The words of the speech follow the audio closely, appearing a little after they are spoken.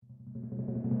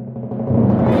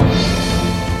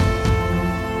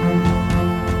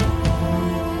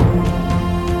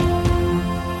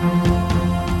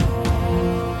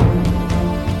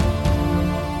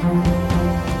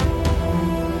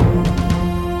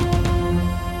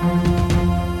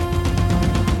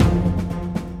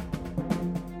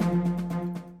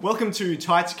Welcome to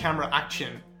Tights Camera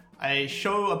Action, a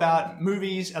show about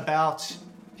movies about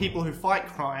people who fight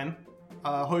crime,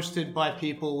 hosted by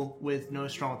people with no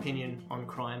strong opinion on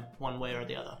crime, one way or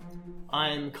the other.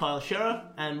 I'm Kyle Scherer,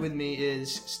 and with me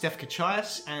is Steph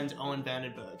Kachias and Owen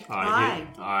Vandenberg. Hi.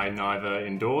 I neither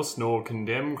endorse nor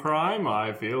condemn crime.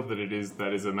 I feel that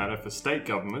that is a matter for state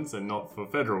governments and not for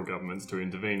federal governments to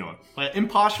intervene on. We're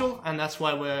impartial, and that's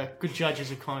why we're good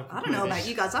judges of comic book I don't know movies. about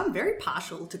you guys, I'm very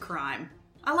partial to crime.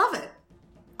 I love it.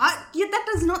 That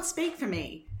does not speak for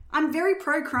me. I'm very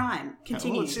pro-crime.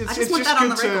 Continue. Well, I just want that on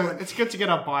the record. It's good to get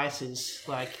our biases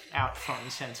out front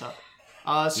and centre.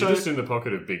 You're just in the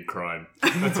pocket of big crime.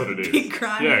 That's what it is. Big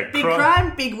crime. Yeah, big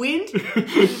crime, big wind,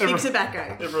 big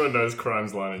tobacco. Everyone knows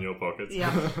crime's lying in your pockets.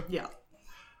 Yeah.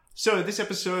 So this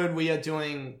episode we are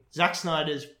doing Zack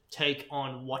Snyder's take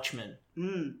on Watchmen,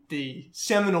 the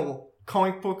seminal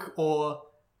comic book or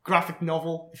graphic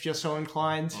novel, if you're so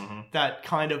inclined, that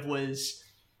kind of was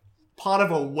part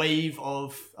of a wave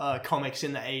of comics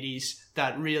in the 80s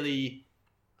that really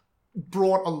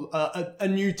brought a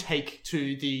new take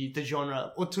to the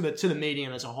genre, or to the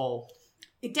medium as a whole.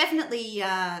 It definitely,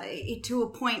 to a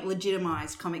point,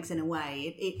 legitimized comics in a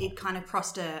way. It kind of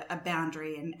crossed a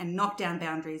boundary and knocked down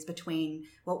boundaries between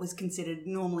what was considered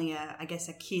normally, a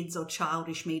kid's or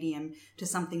childish medium to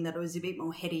something that was a bit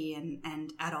more heady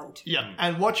and adult. Yeah,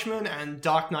 and Watchmen and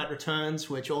Dark Knight Returns,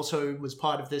 which also was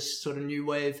part of this sort of new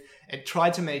wave, it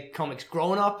tried to make comics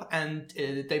grown up, and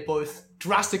they both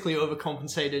drastically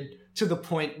overcompensated to the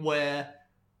point where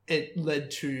it led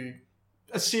to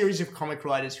a series of comic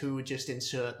writers who would just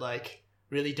insert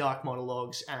really dark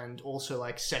monologues and also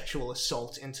sexual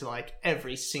assault into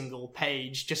every single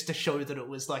page just to show that it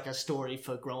was a story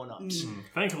for grown-ups.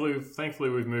 Thankfully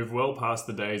we've moved well past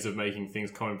the days of making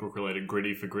things comic book related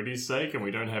gritty for gritty's sake, and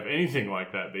we don't have anything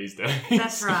like that these days.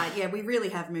 That's right. Yeah, we really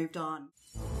have moved on.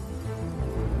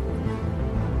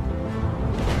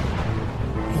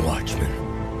 Watchmen.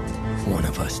 One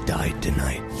of us died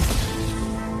tonight.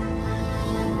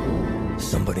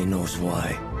 Somebody knows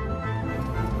why.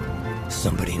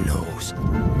 Somebody knows.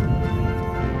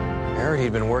 I heard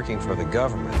he'd been working for the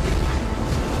government.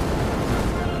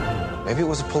 Maybe it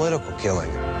was a political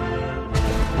killing.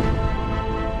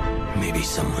 Maybe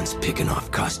someone's picking off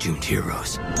costumed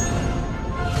heroes.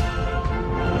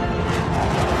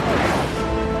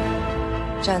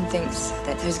 John thinks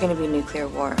that there's going to be a nuclear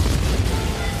war.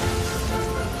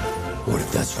 What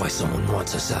if that's why someone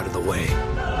wants us out of the way?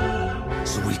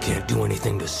 So we can't do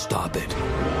anything to stop it.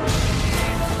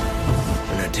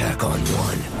 An attack on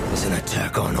one is an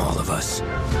attack on all of us.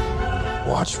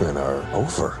 Watchmen are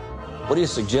over. What do you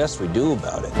suggest we do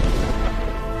about it?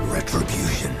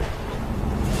 Retribution.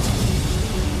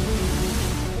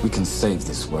 We can save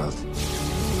this world.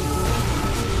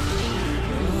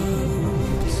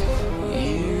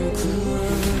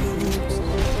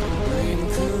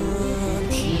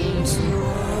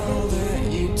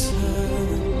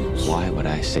 Why would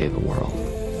I save the world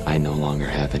I no longer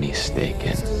have any stake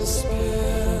in?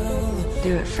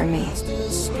 Do it for me.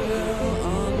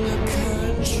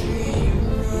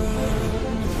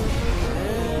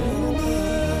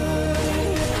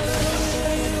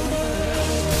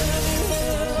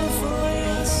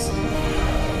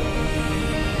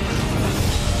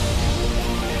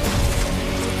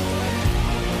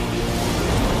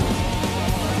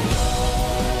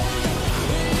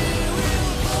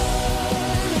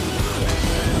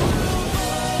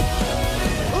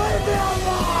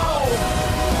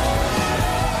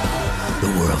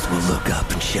 Will look up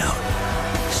and shout,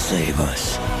 "Save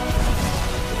us."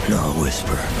 And I'll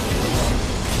whisper,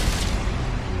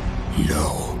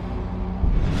 "No."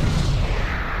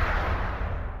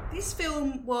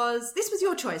 This was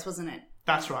your choice, wasn't it?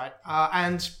 That's right.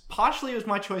 And partially it was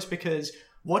my choice because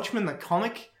Watchmen the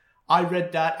comic, I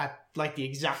read that at the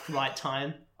exact right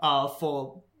time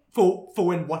for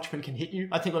when Watchmen can hit you.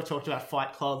 I think I've talked about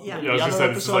Fight Club. Yeah, I was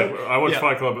just saying, I watched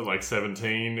Fight Club at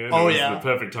 17, and it was the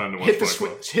perfect time to watch Fight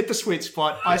Club. Hit the sweet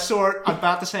spot. I saw it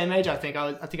about the same age. I think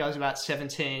I was about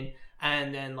 17,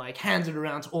 and then handed it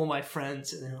around to all my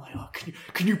friends, and they were like, "Oh,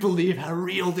 can you believe how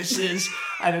real this is?"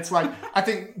 And it's I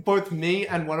think both me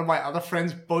and one of my other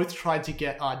friends both tried to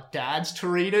get our dads to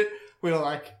read it. We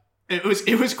were it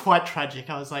was quite tragic.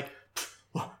 I was like,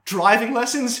 driving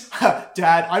lessons?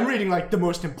 Dad, I'm reading the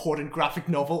most important graphic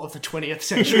novel of the 20th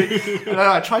century. And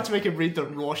I tried to make him read the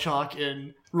Rorschach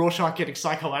getting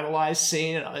psychoanalyzed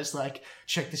scene, and I was like,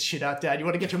 check this shit out, Dad. You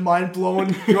want to get your mind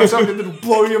blown? You want something that'll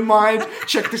blow your mind?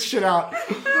 Check this shit out.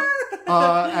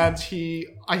 And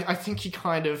I think he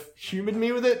kind of humored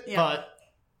me with it, but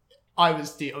I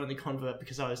was the only convert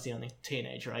because I was the only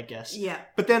teenager, I guess. Yeah.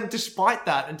 But then despite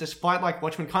that, and despite like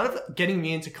Watchmen kind of getting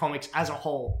me into comics as a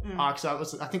whole,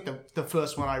 because I think the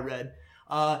first one I read,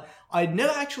 I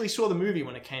never actually saw the movie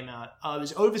when it came out. I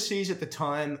was overseas at the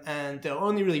time, and there were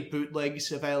only really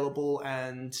bootlegs available,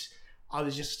 and I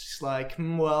was just like,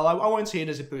 well, I won't see it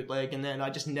as a bootleg, and then I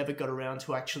just never got around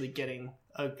to actually getting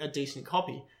a decent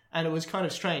copy. And it was kind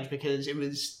of strange because it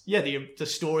was, the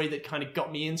story that kind of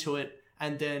got me into it,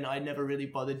 and then I never really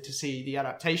bothered to see the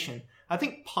adaptation. I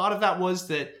think part of that was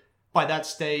that by that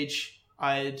stage,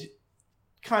 I'd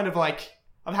kind of like,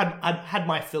 I'd had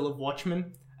my fill of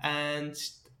Watchmen, and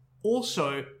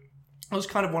also I was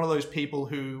kind of one of those people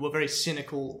who were very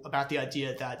cynical about the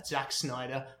idea that Zack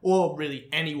Snyder, or really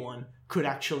anyone, could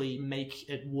actually make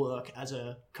it work as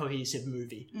a cohesive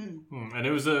movie. And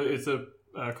it's a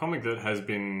comic that has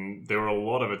been... There were a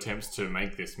lot of attempts to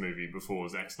make this movie before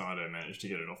Zack Snyder managed to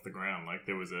get it off the ground. Like,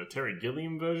 there was a Terry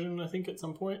Gilliam version, I think, at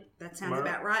some point. That sounds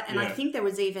about right. And I think there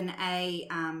was even a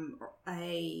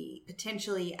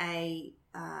potentially a...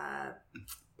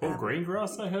 Paul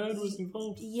Greengrass, I heard, was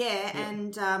involved. Yeah,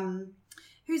 and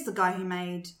who's the guy who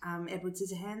made Edward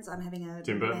Scissorhands? I'm having a...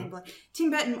 Tim Burton. Tim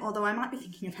Burton, although I might be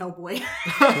thinking of Hellboy.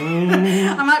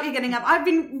 I might be getting up... I've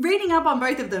been reading up on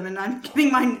both of them and I'm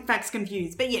getting my facts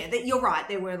confused. But yeah, you're right.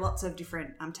 There were lots of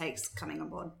different takes coming on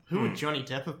board. Who would Johnny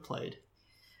Depp have played?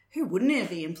 Who wouldn't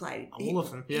have even played? All of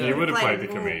them. Yeah. He would have played the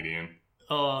them all. comedian.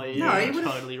 Oh, yeah, No, he you're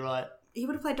would've- totally right. He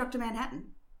would have played Dr.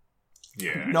 Manhattan.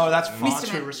 Yeah. No, that's far Mr.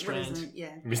 too Man- restrained. what is it?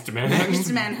 Yeah. Mr. Manhattan.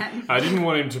 Mr. Manhattan. I didn't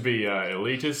want him to be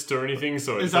elitist or anything,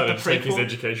 so I Is that decided the to take his prequel?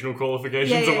 educational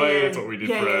qualifications away. That's what we did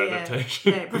for our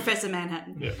adaptation. Yeah, Professor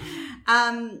Manhattan.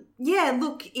 Yeah.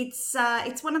 Look,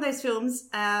 it's one of those films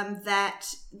that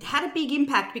had a big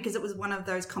impact because it was one of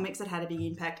those comics that had a big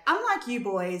impact. Unlike you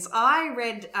boys, I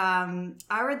read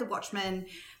The Watchmen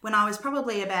when I was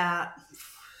probably about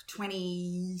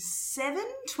 27,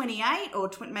 28, or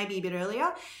maybe a bit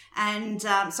earlier, and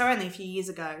so only a few years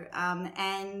ago.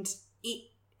 And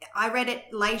I read it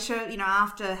later,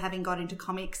 after having got into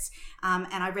comics, and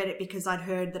I read it because I'd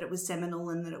heard that it was seminal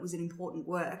and that it was an important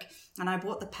work. And I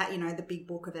bought the big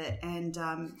book of it, and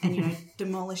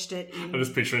demolished it. I'm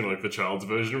just picturing like the child's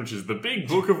version, which is the big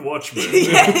book of Watchmen.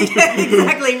 yeah,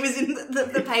 exactly. It was in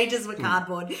the pages were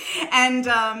cardboard,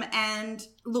 and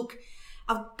look.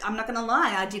 I'm not going to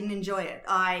lie, I didn't enjoy it.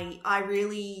 I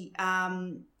really,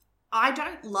 I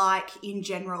don't like, in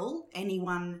general,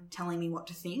 anyone telling me what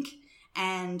to think.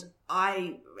 And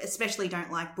I especially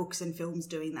don't like books and films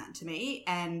doing that to me.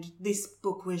 And this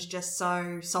book was just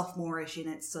so sophomore-ish in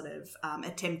its sort of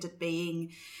attempt at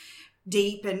being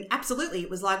deep. And absolutely, it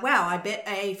was like, wow, I bet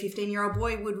a 15-year-old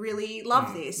boy would really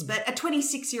love this. But a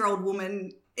 26-year-old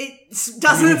woman... It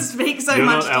doesn't speak so You're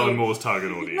much not to Alan you. Moore's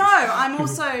target audience. No, I'm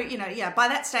also, by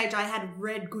that stage I had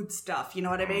read good stuff, you know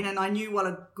what I mean? And I knew what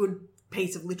a good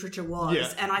piece of literature was.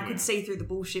 Yeah. And I could see through the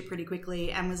bullshit pretty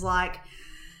quickly and was like,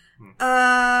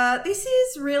 this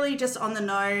is really just on the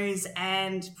nose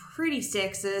and pretty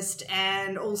sexist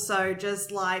and also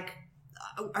just like,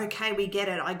 okay, we get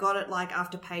it. I got it like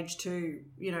after page 2,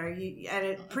 and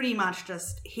it pretty much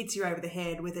just hits you over the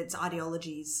head with its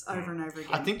ideologies over and over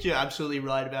again. I think you're absolutely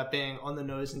right about being on the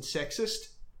nose and sexist.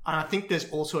 And I think there's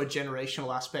also a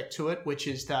generational aspect to it, which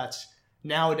is that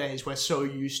nowadays we're so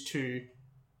used to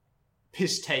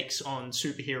piss takes on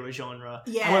superhero genre.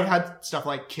 Yeah. And we've had stuff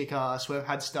like Kick-Ass, we've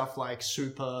had stuff like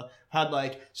Super, had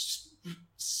like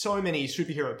so many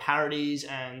superhero parodies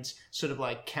and sort of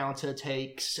like counter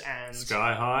takes and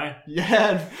Sky High.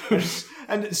 yeah,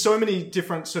 and so many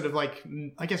different sort of like,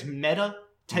 I guess, meta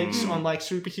takes on like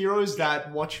superheroes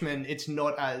that Watchmen, it's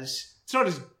not as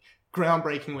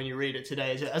groundbreaking when you read it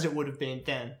today as it would have been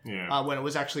then. Yeah. When it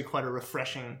was actually quite a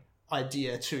refreshing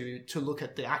idea to look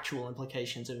at the actual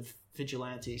implications of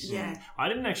vigilantes. Yeah. I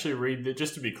didn't actually read that,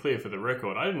 just to be clear for the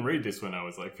record, I didn't read this when I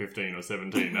was like 15 or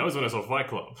 17. That was when I saw Fight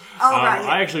Club. Right.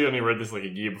 I actually only read this like a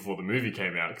year before the movie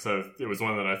came out because it was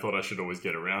one that I thought I should always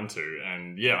get around to.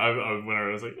 And yeah, when I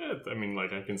was like, I mean,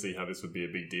 like I can see how this would be a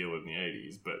big deal in the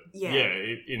 80s. But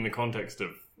in the context of,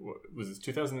 was this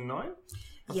 2009?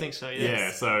 I think so, yeah.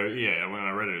 Yeah, so yeah, when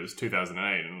I read it, it was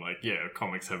 2008. And like, yeah,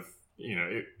 comics have,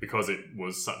 because it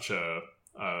was such a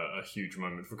huge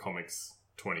moment for comics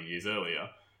 20 years earlier,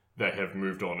 they have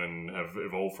moved on and have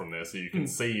evolved from there. So you can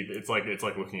see it's like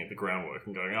looking at the groundwork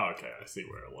and going, oh, okay, I see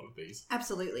where a lot of these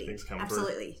things come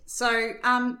through. So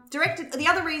directed, the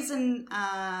other reason,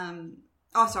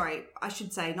 I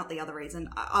should say not the other reason,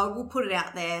 I will put it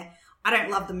out there, I don't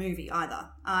love the movie either.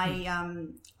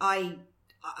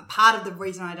 part of the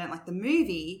reason I don't like the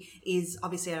movie is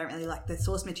obviously I don't really like the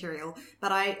source material,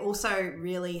 but I also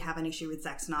really have an issue with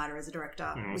Zack Snyder as a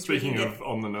director. Speaking of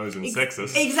on the nose and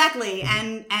sexist. Exactly,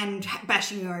 and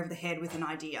bashing you over the head with an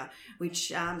idea,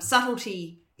 which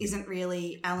subtlety isn't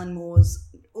really Alan Moore's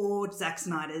or Zack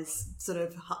Snyder's sort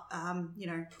of,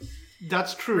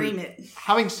 That's true. remit.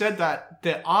 Having said that,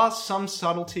 there are some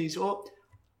subtleties, or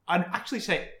I'd actually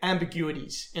say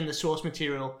ambiguities in the source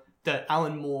material that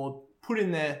Alan Moore put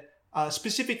in there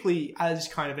specifically as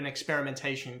kind of an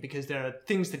experimentation, because there are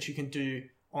things that you can do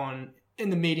in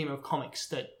the medium of comics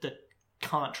that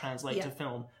can't translate to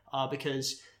film,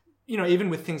 because even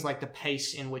with things like the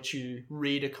pace in which you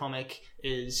read a comic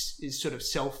is sort of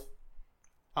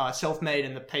self-made,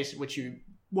 and the pace at which you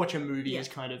watch a movie is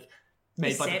kind of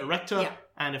made by the director,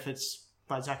 and if it's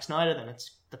by Zack Snyder, then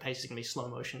the pace is going to be slow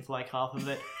motion for like half of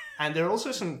it. And there are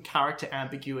also some character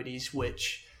ambiguities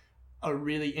which are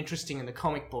really interesting in the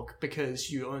comic book,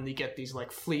 because you only get these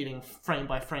like fleeting frame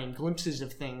by frame glimpses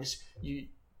of things.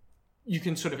 You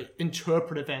can sort of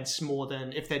interpret events more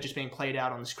than if they're just being played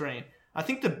out on the screen. I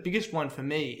think the biggest one for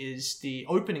me is the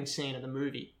opening scene of the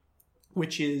movie,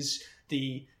 which is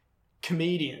the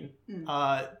comedian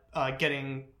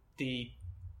getting the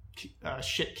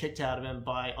shit kicked out of him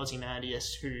by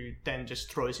Ozymandias, who then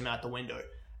just throws him out the window.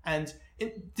 And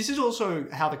this is also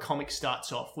how the comic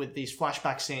starts off, with these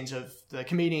flashback scenes of the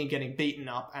comedian getting beaten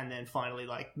up and then finally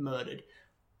like murdered.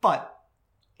 But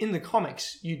in the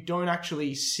comics, you don't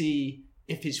actually see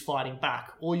if he's fighting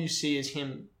back. All you see is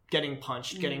him getting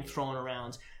punched, getting thrown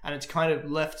around, and it's kind of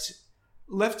left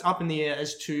up in the air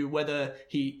as to whether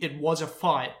it was a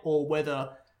fight, or whether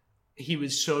he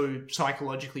was so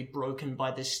psychologically broken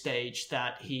by this stage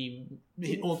that he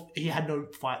had no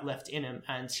fight left in him,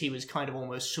 and he was kind of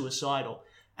almost suicidal.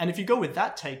 And if you go with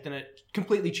that take, then it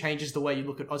completely changes the way you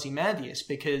look at Ozymandias,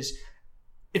 because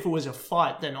if it was a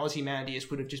fight, then Ozymandias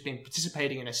would have just been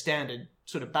participating in a standard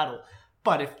sort of battle.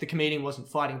 But if the comedian wasn't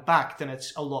fighting back, then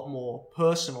it's a lot more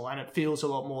personal, and it feels a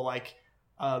lot more like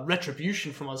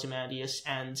retribution from Ozymandias,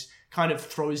 and kind of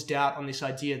throws doubt on this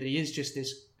idea that he is just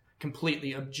this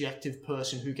completely objective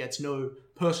person who gets no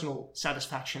personal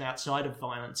satisfaction outside of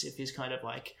violence if he's kind of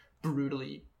like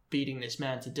brutally beating this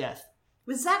man to death.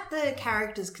 Was that the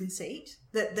character's conceit?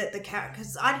 That the character,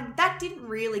 because that didn't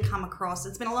really come across.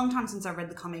 It's been a long time since I've read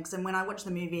the comics, and when I watched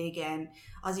the movie again,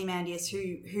 Ozymandias,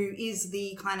 who is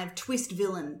the kind of twist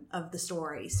villain of the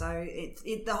story. So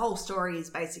the whole story is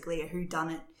basically a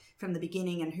whodunit from the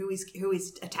beginning, and who is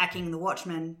attacking the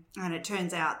Watchmen, and it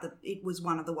turns out that it was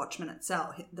one of the Watchmen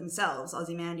themselves,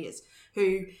 Ozymandias,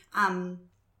 who in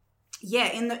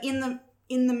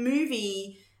the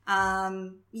movie,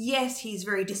 yes, he's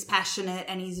very dispassionate,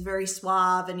 and he's very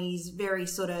suave, and he's very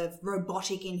sort of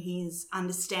robotic in his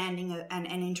understanding and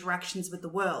interactions with the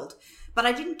world. But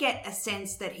I didn't get a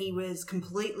sense that he was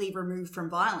completely removed from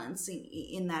violence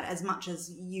in that, as much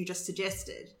as you just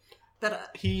suggested. But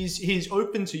he's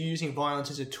open to using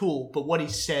violence as a tool, but what he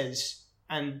says,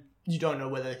 and you don't know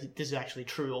whether this is actually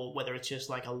true or whether it's just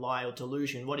like a lie or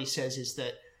delusion, what he says is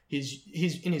that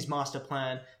he's in his master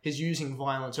plan, he's using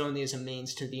violence only as a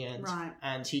means to the end, right?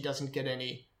 And he doesn't get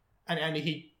any, and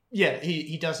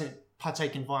he doesn't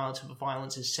partake in violence for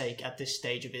violence's sake at this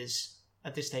stage of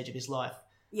his life.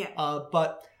 Yeah.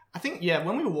 But I think,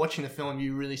 when we were watching the film,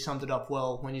 you really summed it up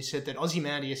well when you said that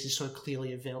Ozymandias is so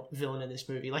clearly a villain in this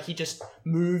movie. Like, he just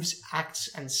moves, acts,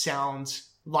 and sounds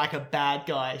like a bad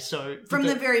guy. So from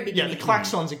the very beginning. Yeah, the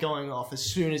klaxons are going off as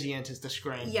soon as he enters the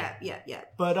screen. Yeah.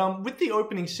 But with the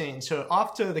opening scene, so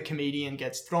after the comedian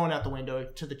gets thrown out the window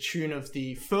to the tune of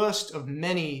the first of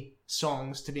many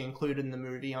songs to be included in the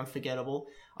movie, Unforgettable,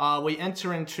 we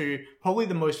enter into probably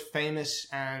the most famous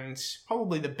and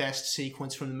probably the best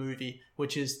sequence from the movie,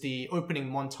 which is the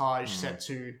opening montage set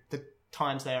to the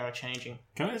times they are changing.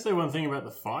 Can I say one thing about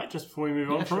the fight just before we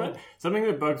move on from it? Something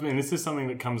that bugs me, and this is something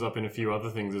that comes up in a few other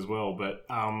things as well, but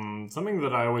something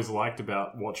that I always liked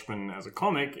about Watchmen as a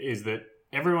comic is that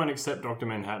everyone except Dr.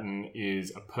 Manhattan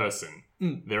is a person.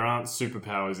 There aren't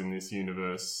superpowers in this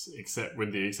universe, except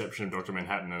with the exception of Dr.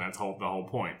 Manhattan, and that's the whole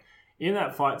point. In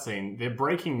that fight scene, they're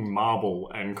breaking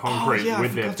marble and concrete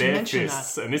with their bare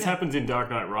fists. And this happens in Dark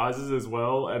Knight Rises as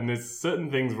well. And there's certain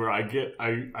things where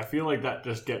I feel like that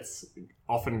just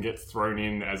often gets thrown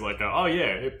in as like,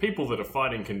 people that are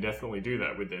fighting can definitely do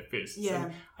that with their fists. Yeah.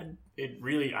 And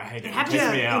I hate it. It happens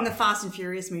in the Fast and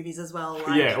Furious movies as well.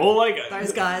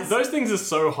 Those guys. Those things are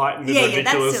so heightened and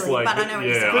ridiculous. That's silly, but I know what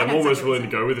you're saying. I'm almost willing to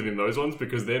go with it in those ones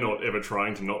because they're not ever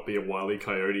trying to not be a Wile E.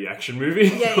 Coyote action movie.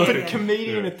 The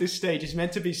comedian at this stage is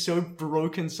meant to be so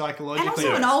broken psychologically.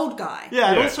 And also an old guy.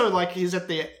 Yeah, and also like he's at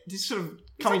this sort of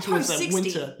coming like towards the post-60.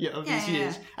 winter of these Yeah.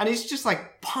 years. And he's just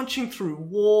like punching through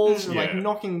walls and like Yeah.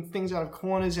 knocking things out of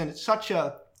corners, and it's such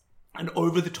an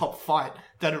over-the-top fight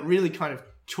that it really kind of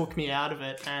took me out of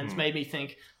it and made me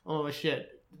think, oh shit,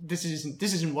 this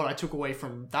isn't what I took away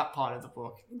from that part of the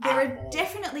book. There at are all.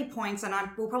 definitely points, and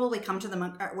we'll probably come to them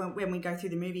when we go through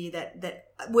the movie, that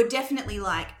were definitely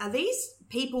like, do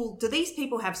these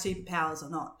people have superpowers or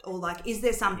not? Or like, is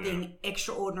there something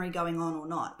extraordinary going on or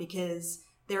not? Because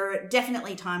there are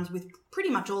definitely times with pretty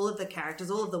much all of the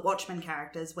characters, all of the Watchmen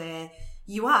characters, where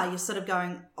you're sort of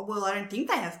going, well, I don't think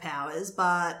they have powers,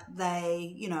 but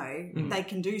they, they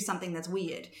can do something that's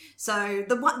weird. So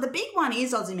the big one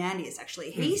is Ozymandias,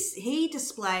 actually. He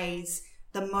displays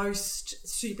the most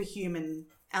superhuman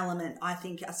element, I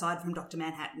think, aside from Dr.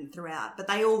 Manhattan throughout, but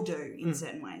they all do in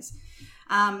certain ways.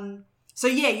 So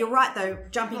yeah, you're right though,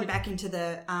 jumping back into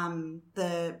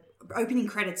the opening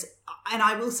credits, and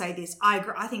I will say this,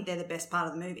 I think they're the best part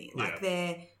of the movie. Like,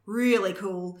 they're really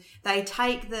cool. They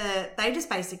just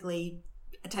basically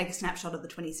take a snapshot of the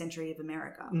 20th century of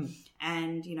America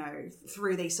and,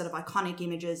 through these sort of iconic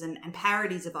images and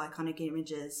parodies of iconic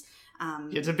images.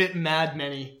 It's a bit Mad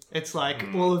Men-y. It's like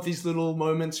all of these little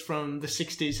moments from the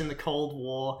 60s and the Cold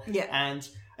War. Yeah. And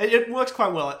it works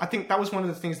quite well. I think that was one of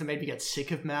the things that made me get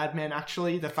sick of Mad Men,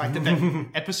 actually. The fact that the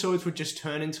episodes would just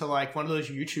turn into like one of those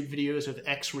YouTube videos of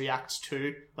X reacts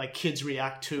to, like kids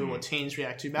react to or teens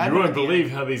react to. Mad You Men won't at the believe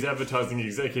end. how these advertising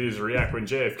executives react when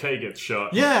JFK gets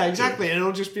shot. Yeah, exactly. And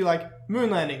it'll just be like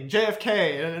moon landing,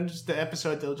 JFK, and just the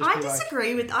episode they'll just I be like...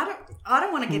 disagree with. I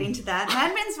don't want to get into that.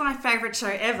 Mad Men's my favorite show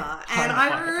ever, and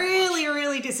I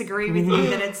really disagree with you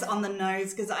that it's on the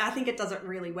nose, because I think it does it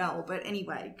really well. But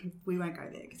anyway, we won't go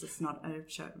there because it's not a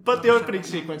show. But the opening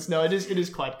sequence, no, it is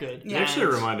quite good. It actually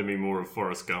reminded me more of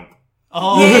Forrest Gump.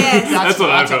 Oh, Yes. That's what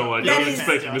I felt like. I was is-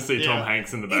 expecting to see Tom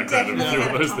Hanks in the background of a few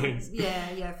of those things.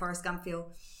 Yeah, Forrest Gump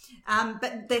feel.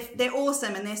 But they're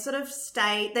awesome, and they're sort of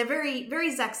they're very,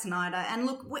 very Zack Snyder. And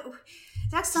look,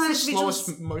 Zack It's Snyder's the visuals.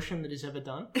 slowest motion that he's ever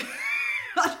done.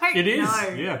 I don't It is. know.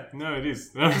 Yeah, no, it is.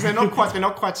 Because they're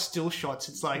not quite still shots.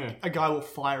 It's like a guy will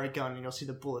fire a gun and you'll see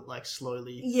the bullet like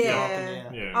slowly go up in the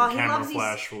air. Yeah, Oh, the he camera loves his-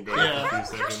 flash will go Yeah. for a How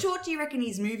few seconds. short do you reckon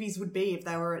his movies would be if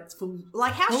they were at full?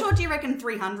 Like, how short do you reckon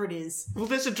 300 is? Well,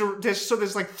 there's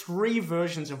like 3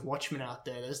 versions of Watchmen out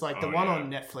there. There's like the one on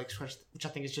Netflix, which I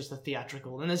think is just a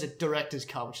theatrical. Then there's a director's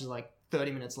cut, which is like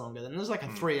 30 minutes longer. Then there's like a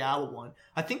 3-hour one.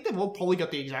 I think they've all probably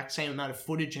got the exact same amount of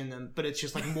footage in them, but it's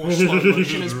just like more slow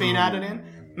motion has been added in.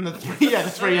 And the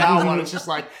 3-hour one, it's just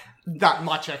like that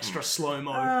much extra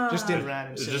slow-mo just in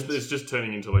random scenes. It's just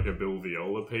turning into like a Bill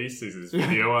Viola piece. He's this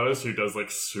video artist who does like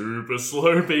super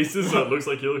slow pieces, so it looks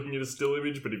like you're looking at a still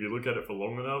image, but if you look at it for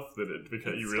long enough,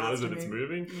 then you realize that it's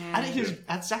moving.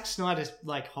 At Zack Snyder's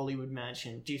like Hollywood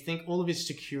mansion, do you think all of his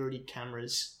security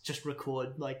cameras just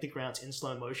record like the grounds in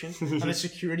slow motion, and the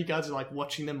security guards are like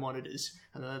watching their monitors,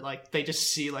 and they're, like they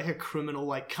just see like a criminal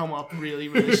like come up really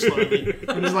slowly,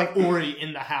 and is like already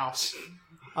in the house.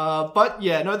 But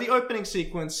yeah, no, the opening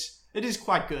sequence, it is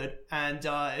quite good, and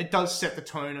it does set the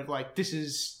tone of like this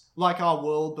is like our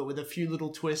world, but with a few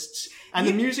little twists, and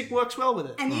the music works well with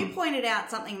it. And you pointed out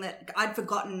something that I'd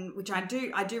forgotten, which I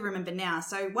do remember now.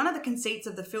 So one of the conceits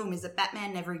of the film is that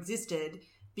Batman never existed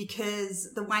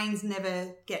because the Waynes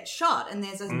never get shot, and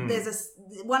there's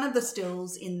a one of the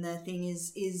stills in the thing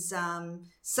is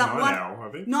someone Night Owl,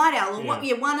 I think. Night Owl,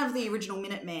 or one of the original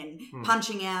Minutemen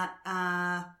punching out.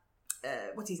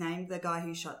 What's his name? The guy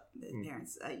who shot the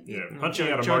parents. Punching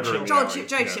out a Joe mugger in Chill. the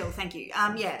Joe alley. Chill, thank you.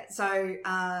 So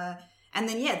and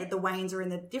then the Waynes are in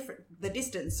the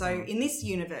distance. So in this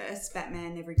universe,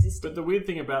 Batman never existed. But the weird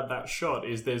thing about that shot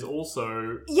is there's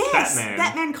also Yes,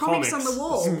 Batman comics on the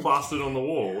wall. plastered on the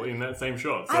wall in that same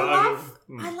shot. So I love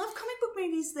comic book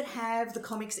movies that have the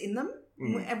comics in them.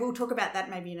 And we'll talk about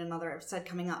that maybe in another episode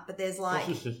coming up. But there's like,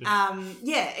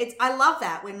 I love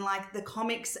that when like the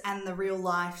comics and the real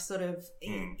life sort of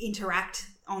interact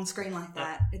on screen like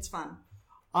that. It's fun.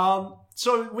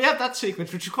 So we have that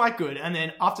sequence, which is quite good. And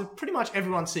then after pretty much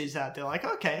everyone sees that, they're like,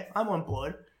 okay, I'm on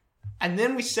board. And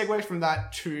then we segue from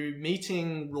that to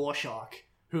meeting Rorschach,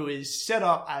 who is set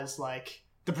up as like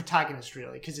the protagonist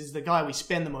really, because he's the guy we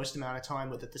spend the most amount of time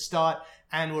with at the start.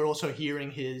 And we're also hearing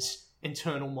his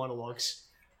internal monologues.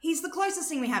 He's the closest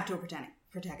thing we have to a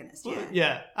protagonist, yeah.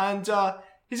 Yeah. And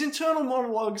his internal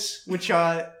monologues, which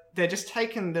they're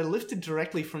lifted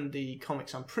directly from the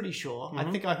comics, I'm pretty sure. I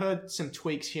think I heard some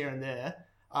tweaks here and there.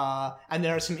 And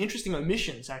there are some interesting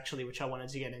omissions, actually, which I wanted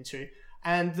to get into.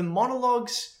 And the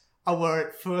monologues are where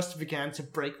it first began to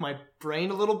break my brain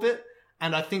a little bit.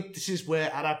 And I think this is where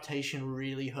adaptation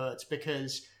really hurts,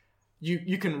 because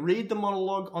you can read the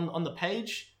monologue on the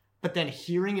page, but then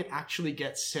hearing it actually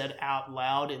get said out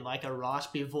loud in like a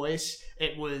raspy voice,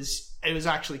 it was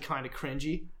actually kind of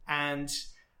cringy. And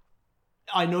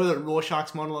I know that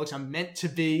Rorschach's monologues are meant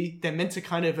to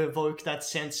kind of evoke that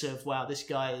sense of, wow, this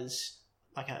guy is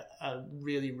like a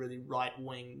really, really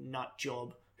right-wing nut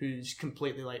job who's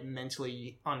completely like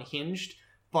mentally unhinged.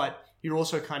 But you're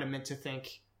also kind of meant to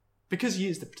think, because he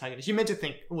is the protagonist, you're meant to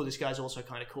think, oh, this guy's also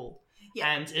kind of cool. Yeah.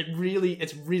 And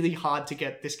it's really hard to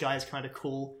get this guy's kind of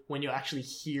cool when you're actually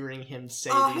hearing him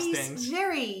say these things.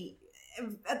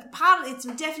 It's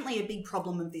definitely a big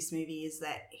problem of this movie is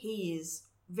that he is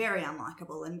very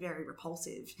unlikable and very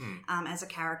repulsive as a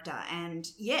character. And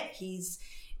yeah, he's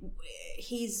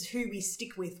who we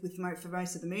stick with for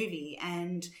most of the movie,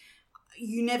 and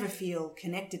you never feel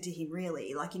connected to him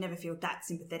really. Like, you never feel that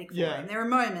sympathetic for him. There are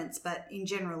moments, but in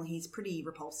general, he's pretty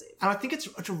repulsive. And I think it's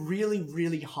a really,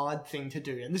 really hard thing to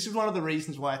do. And this is one of the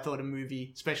reasons why I thought a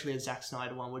movie, especially a Zack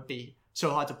Snyder one, would be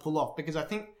so hard to pull off. Because I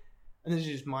think, and this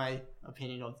is just my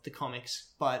opinion of the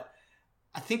comics, but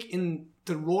I think in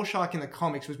the Rorschach in the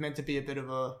comics was meant to be a bit of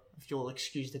a, if you'll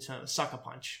excuse the term, a sucker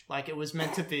punch. Like, it was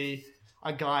meant to be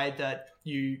a guy that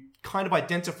you kind of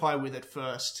identify with at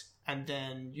first, and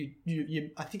then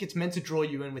you I think it's meant to draw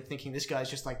you in with thinking this guy's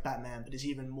just like Batman, but is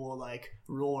even more like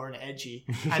raw and edgy.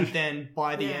 And then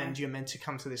by the end, you're meant to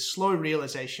come to this slow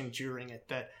realization during it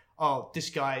that, oh,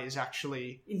 this guy is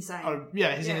actually insane.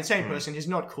 He's an insane person. He's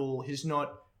not cool. He's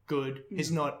not good.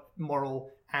 He's not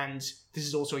moral. And this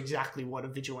is also exactly what a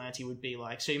vigilante would be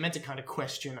like. So you're meant to kind of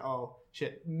question, oh,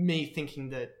 shit, me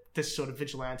thinking that this sort of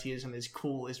vigilanteism is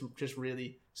cool is just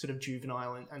really sort of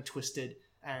juvenile and twisted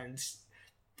and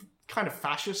kind of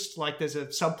fascist. Like, there's a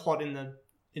subplot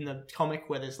in the comic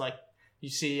where there's like, you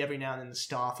see every now and then the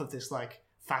staff of this like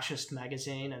fascist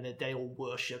magazine, and they all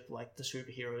worship like the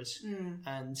superheroes.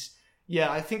 And yeah,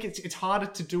 I think it's harder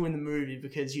to do in the movie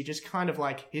because you just kind of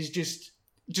like, he's just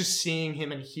seeing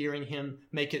him and hearing him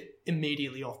make it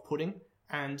immediately off-putting,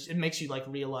 and it makes you like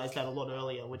realize that a lot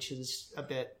earlier, which is a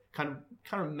bit kind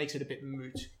of makes it a bit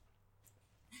moot.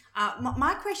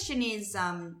 My question is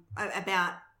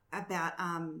about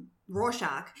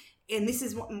Rorschach, and this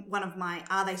is one of my,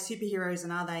 are they superheroes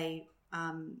and are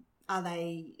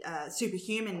they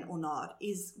superhuman or not,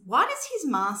 is why does his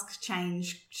mask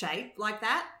change shape like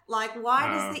that? Like, why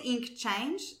does the ink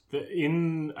change?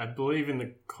 I believe in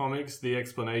the comics, the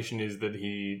explanation is that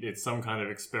it's some kind of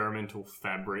experimental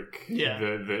fabric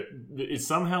that is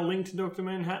somehow linked to Dr.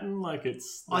 Manhattan. Like,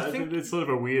 I think it's sort of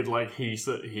a weird, like,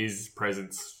 his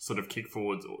presence sort of kicks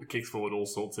forward all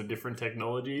sorts of different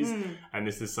technologies, and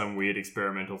this is some weird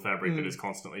experimental fabric that is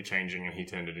constantly changing, and he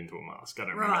turned it into a mask. I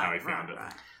don't remember how he found it.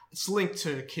 Right. It's linked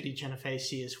to Kitty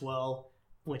Genovese as well,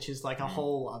 which is like a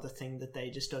whole other thing that they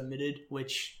just omitted,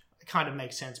 which kind of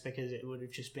makes sense because it would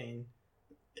have just been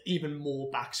even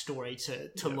more backstory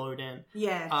to load in.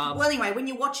 Yeah. Well, anyway, when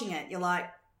you're watching it, you're like,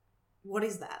 what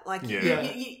is that? Like,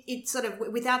 it's sort of,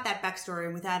 without that backstory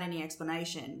and without any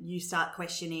explanation, you start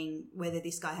questioning whether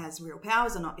this guy has real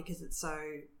powers or not, because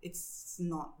it's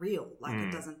not real. Like,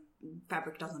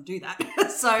 fabric doesn't do that.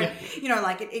 So, you know,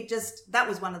 like, it just, that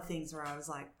was one of the things where I was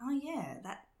like, oh yeah,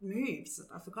 that moves.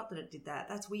 I forgot that it did that.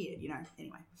 That's weird, you know.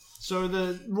 Anyway. So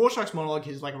the Rorschach's monologue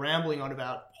is like rambling on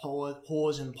about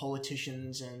whores and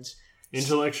politicians and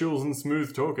intellectuals and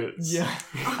smooth talkers. Yeah.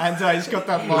 And he's got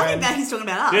that line. I think that he's talking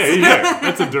about us. Yeah.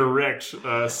 That's a direct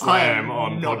slam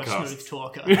on not podcast. A smooth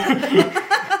talker.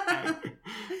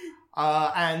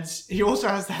 And he also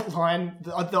has that line.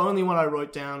 The only one I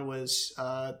wrote down was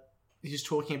he's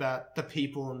talking about the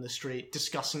people in the street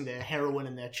discussing their heroin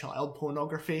and their child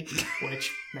pornography,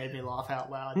 which made me laugh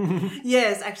out loud.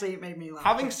 Yes, actually, it made me laugh.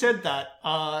 Having said that,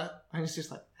 I was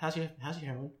just like, "How's your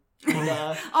heroin?" And,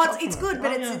 it's good,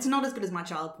 but it's not as good as my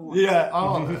child porn. Yeah.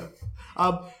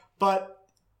 But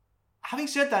having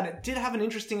said that, it did have an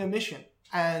interesting omission,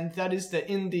 and that is that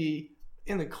in the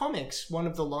comics, one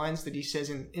of the lines that he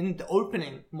says in the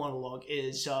opening monologue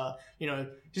is,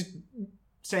 just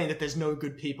saying that there's no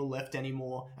good people left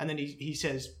anymore. And then he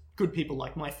says, good people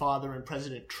like my father and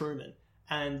President Truman.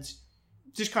 And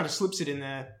just kind of slips it in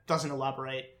there, doesn't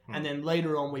elaborate. And then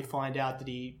later on we find out that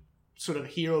he sort of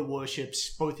hero worships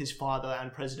both his father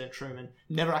and President Truman,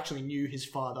 never actually knew his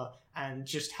father, and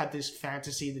just had this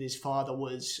fantasy that his father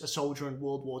was a soldier in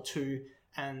World War II.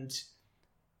 And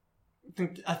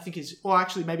I think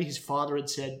maybe his father had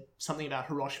said something about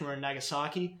Hiroshima and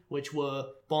Nagasaki, which were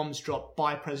bombs dropped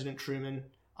by President Truman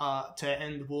to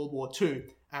end World War II.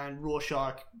 And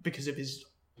Rorschach, because of his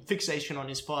fixation on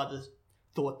his father,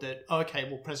 thought that, okay,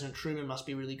 well, President Truman must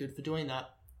be really good for doing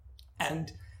that.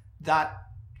 And that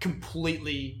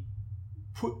completely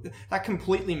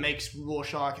completely makes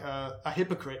Rorschach a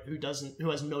hypocrite who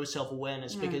has no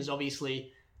self-awareness, because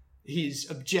obviously his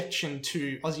objection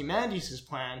to Ozymandias'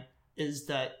 plan is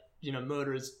that, you know,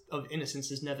 murder of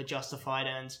innocence is never justified,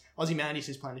 and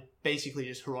Ozymandias' plan is basically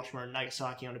just Hiroshima and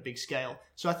Nagasaki on a big scale.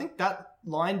 So I think that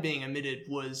line being omitted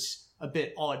was a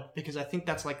bit odd, because I think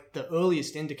that's like the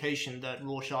earliest indication that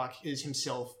Rorschach is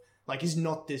himself, like, he's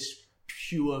not this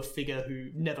pure figure who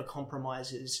never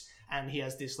compromises, and he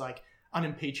has this like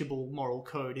unimpeachable moral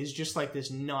code. He's just like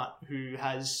this nut who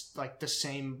has like the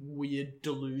same weird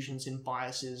delusions and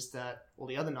biases that all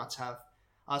the other nuts have.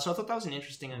 So I thought that was an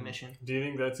interesting omission. Do you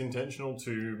think that's intentional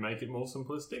to make it more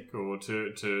simplistic, or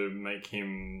to make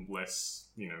him less,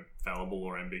 you know, fallible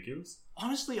or ambiguous?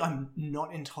 Honestly, I'm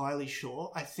not entirely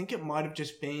sure. I think it might have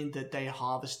just been that they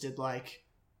harvested like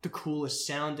the coolest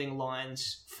sounding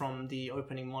lines from the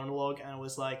opening monologue, and it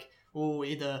was like, oh,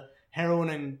 either heroin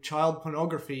and child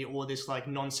pornography or this like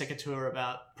non sequitur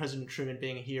about President Truman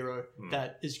being a hero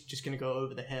that is just going to go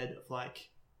over the head of like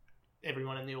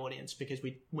everyone in the audience, because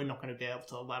we're not going to be able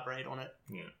to elaborate on it.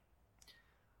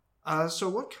 Yeah. So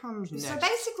what comes next? So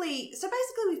basically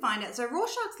we find out. So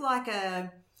Rorschach's like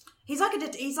he's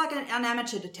like an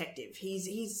amateur detective.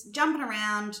 He's jumping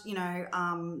around, you know,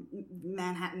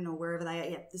 Manhattan or wherever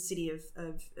they are, the city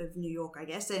of New York, I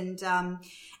guess, and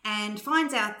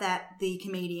finds out that the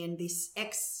comedian, this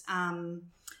ex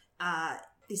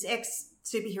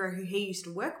superhero who he used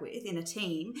to work with in a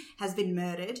team, has been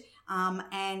murdered,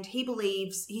 and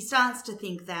he starts to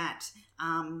think that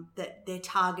that they're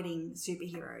targeting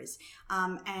superheroes,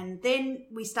 and then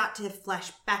we start to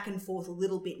flash back and forth a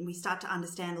little bit, and we start to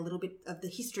understand a little bit of the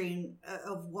history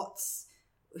of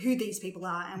who these people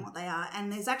are and what they are. And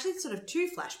there's actually sort of two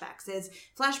flashbacks. There's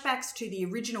flashbacks to the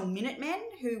original Minutemen,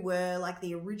 who were like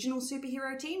the original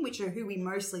superhero team, which are who we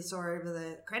mostly saw over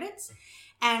the credits,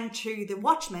 and to the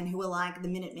Watchmen, who were like the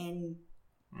Minutemen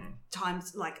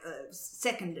times like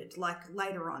seconded like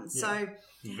later on. So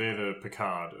they're the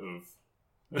Picard of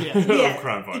of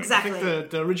crime fighting. Exactly. I think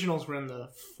the originals were in the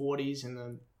 40s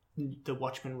and the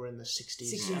Watchmen were in the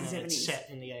 60s and 70s. it's set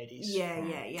in the 80s.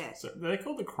 Yeah. So they're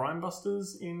called the Crime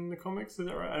Busters in the comics, is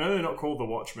that right? I know they're not called the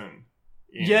Watchmen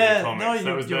in Yeah, the comics. no,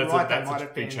 you're right, that That's might a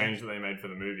have big been- change that they made for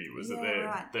the movie, was that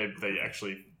right. they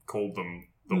actually called them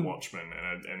the Watchmen,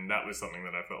 and that was something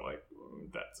that I felt like,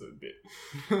 that's a bit,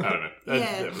 I don't know,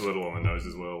 that's a little on the nose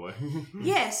as well.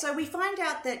 Yeah, so we find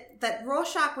out that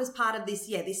Rorschach was part of this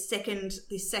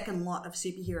second lot of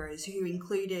superheroes, who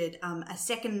included a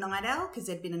second Night Owl, because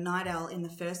there'd been a Night Owl in the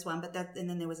first one, and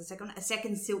then there was a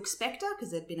second Silk Spectre,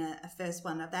 because there'd been a first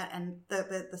one of that, and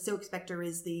the Silk Spectre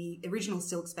is the original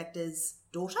Silk Spectre's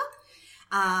daughter,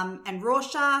 and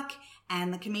Rorschach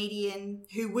and the comedian,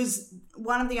 who was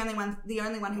the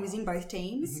only one who was in both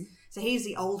teams. Mm-hmm. So he's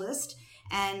the oldest.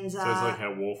 And so it's like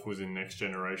how Worf was in Next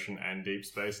Generation and Deep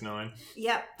Space Nine.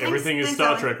 Yep. Everything is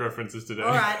Star Trek references today.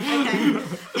 All right. Okay.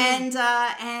 and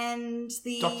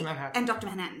the Dr. Manhattan. And Dr.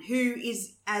 Manhattan, who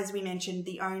is, as we mentioned,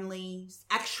 the only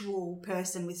actual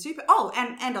person with super. Oh,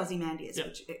 and Ozymandias,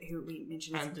 who we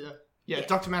mentioned. And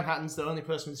Dr. Manhattan's the only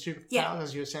person with superpowers,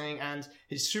 as you were saying, and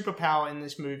his superpower in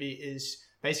this movie is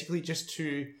basically just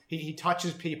he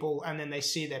touches people and then they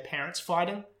see their parents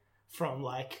fighting from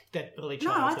like that early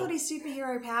childhood. No, I thought his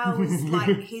superhero power was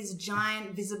like his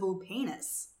giant visible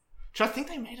penis. Which I think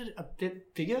they made it a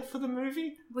bit bigger for the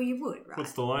movie. Well, you would, right?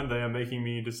 What's the line? They are making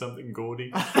me into something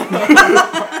gaudy.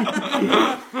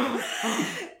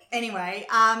 Anyway,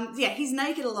 he's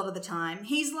naked a lot of the time.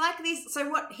 He's like this. So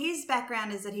what his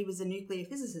background is that he was a nuclear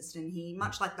physicist, and he,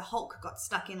 much like the Hulk, got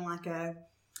stuck in like an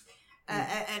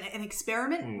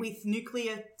experiment with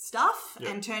nuclear stuff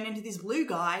and turned into this blue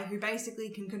guy who basically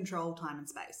can control time and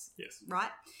space. Yes.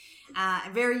 Right?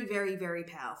 Very, very, very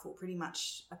powerful. Pretty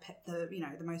much the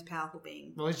most powerful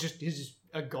being. Well, he's just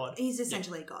a god. He's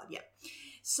essentially a god, yeah.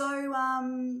 So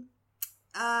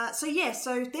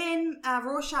then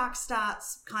Rorschach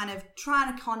starts kind of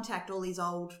trying to contact all these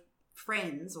old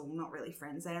friends, or not really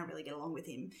friends, they don't really get along with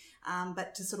him,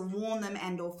 but to sort of warn them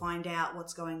and or find out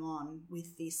what's going on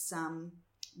with this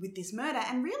murder.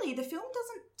 And really, the film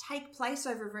doesn't take place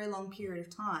over a very long period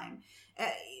of time.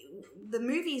 The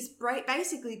movie's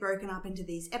basically broken up into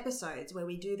these episodes where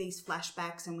we do these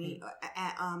flashbacks and we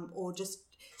or just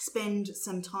spend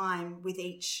some time with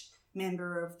each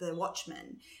member of the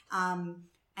Watchmen.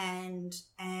 And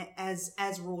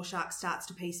as Rorschach starts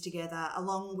to piece together,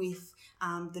 along with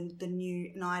the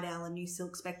new Night Owl and new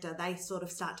Silk Spectre, they sort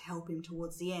of start to help him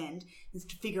towards the end, is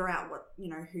to figure out what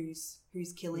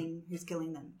who's killing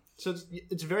them. So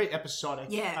it's very episodic,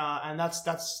 yeah, and that's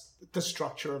the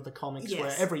structure of the comics, yes.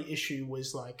 where every issue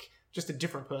was like just a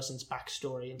different person's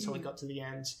backstory until it got to the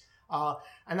end.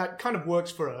 And that kind of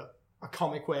works for a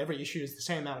comic where every issue is the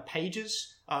same amount of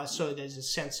pages. So there's a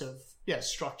sense of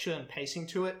structure and pacing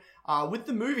to it. With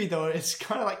the movie, though, it's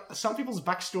kind of like some people's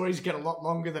backstories get a lot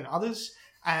longer than others.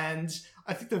 And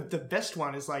I think the best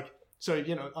one is like, so,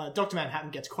 Dr. Manhattan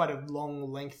gets quite a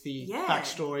long, lengthy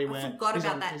backstory where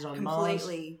he's on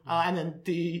completely. Mars. And then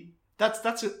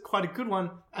that's quite a good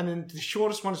one. And then the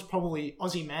shortest one is probably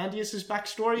Ozymandias'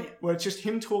 backstory, where it's just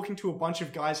him talking to a bunch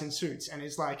of guys in suits. And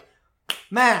he's like,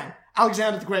 man,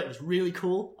 Alexander the Great was really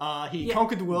cool. He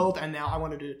conquered the world, and now I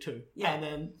want to do it too. Yeah. And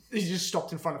then he just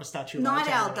stopped in front of a statue of Night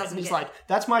Alexander. Owl doesn't. And he's like,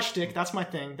 that's my shtick, that's my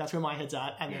thing, that's where my head's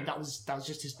at. And then that was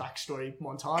just his backstory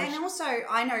montage. And also,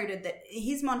 I noted that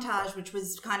his montage, which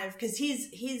was kind of because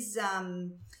his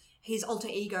alter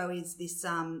ego is this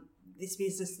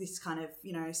kind of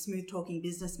smooth talking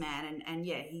businessman, and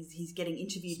he's getting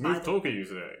interviewed smooth talker you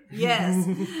say. Yes,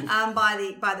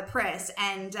 by the press,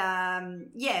 and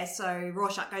so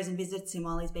Rorschach goes and visits him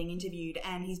while he's being interviewed,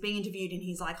 and he's being interviewed in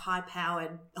his like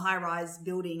high rise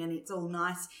building, and it's all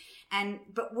nice.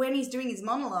 But when he's doing his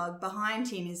monologue, behind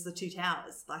him is the two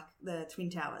towers, like the Twin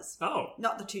Towers. Oh.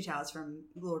 Not the two towers from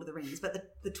Lord of the Rings, but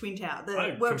the Twin Tower, the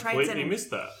I World Trade Center. I completely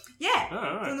missed that. Yeah. Oh,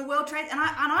 right. From the World Trade, and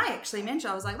I actually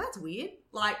mentioned, I was like, that's weird.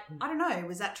 Like, I don't know,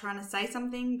 was that trying to say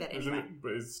something? But anyway.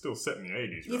 But it's still set in the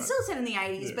 80s, right? It's still set in the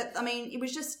 80s, but I mean, it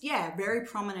was just, very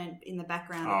prominent in the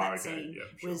background of that scene. Yeah,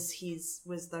 sure.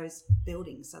 was those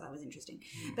buildings, so that was interesting.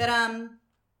 But,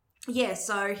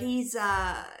 so he's,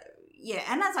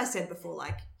 and as I said before,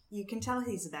 like, you can tell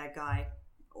he's a bad guy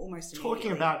almost immediately.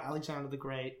 Talking about Alexander the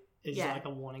Great is like a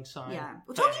warning sign. Yeah.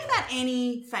 Well, talking about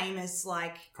any famous,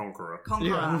 like... Conqueror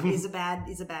is a bad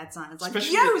sign. It's like,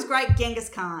 who's great? Genghis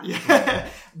Khan. Yeah.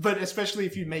 But especially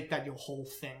if you make that your whole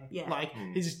thing. Yeah. Like,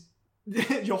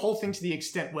 your whole thing to the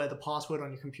extent where the password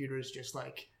on your computer is just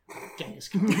like... Genghis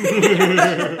Khan. We're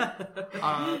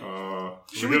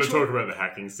going to talk about the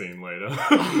hacking scene later.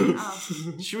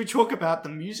 Should we talk about the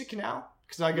music now?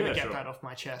 Because I got to get that off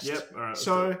my chest. Yep. All right,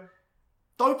 so,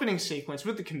 the opening sequence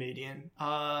with the comedian,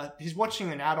 he's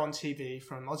watching an ad on TV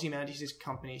from Ozymandias'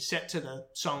 company set to the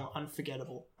song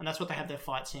Unforgettable. And that's what they have their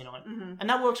fight scene on. Mm-hmm. And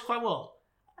that works quite well.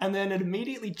 And then it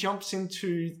immediately jumps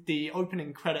into the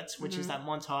opening credits, which is that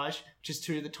montage, which is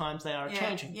to the times they are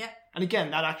changing. Yeah. And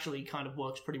again, that actually kind of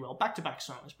works pretty well. Back-to-back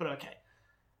songs, but okay.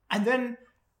 And then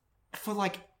for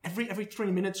like every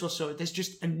 3 minutes or so, there's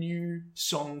just a new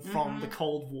song from the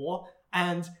Cold War.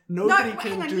 And nobody can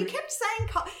hang on. do... You kept saying...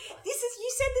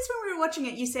 You said this when we were watching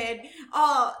it. You said,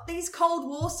 these Cold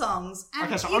War songs. And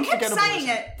okay, so you kept saying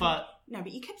it. But... No,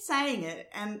 but you kept saying it.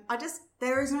 And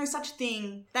there is no such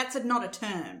thing. That's not a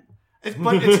term.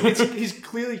 He's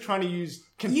clearly trying to use...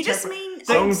 You just mean...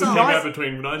 Songs that came out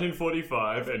between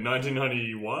 1945 and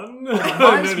 1991?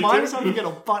 Mine is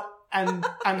Unforgettable, but... And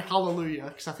Hallelujah,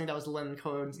 because I think that was the Lennon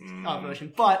Cohen's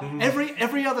version. But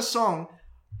every other song...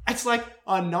 It's like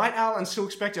Night Owl and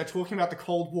Silk Spectre talking about the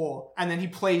Cold War, and then he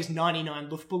plays 99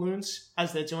 Luftballons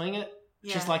as they're doing it,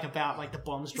 just like about like the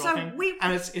bombs dropping,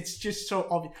 and it's just so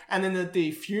obvious. And then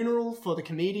the funeral for the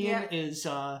comedian is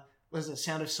was it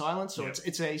Sound of Silence, or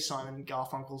it's a Simon and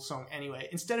Garfunkel song anyway.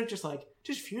 Instead of just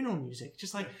funeral music,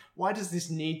 just like why does this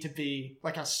need to be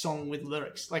like a song with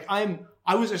lyrics? Like I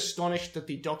was astonished that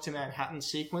the Dr. Manhattan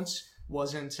sequence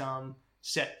wasn't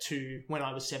set to when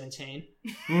I was 17.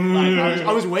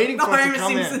 I was waiting for it to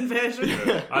come Simpson in. version.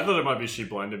 Yeah. I thought it might be She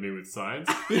Blinded Me with Science.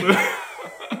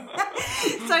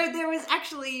 So there was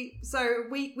actually,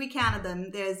 we counted them.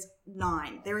 There's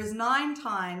 9. There is 9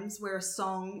 times where a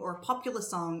song or a popular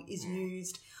song is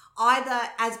used either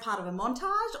as part of a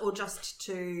montage or just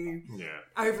to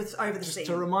over the scene.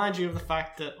 To remind you of the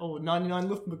fact that 99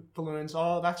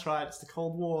 Luftballons. That's right. It's the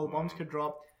Cold War. The bombs could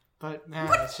drop. But man,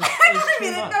 it's just... Hang on a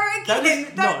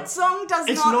minute. That song does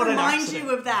not remind you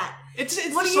of that. It's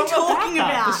what are you talking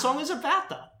about? The song is about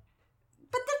that.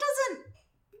 But that doesn't...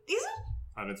 Is it?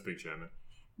 I don't speak German.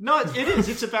 No, it is.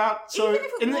 It's about... So even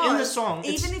if it in the song...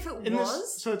 Even if it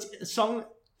was? So it's a song...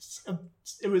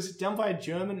 It was done by a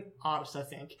German artist, I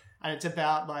think. And it's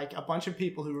about like a bunch of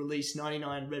people who release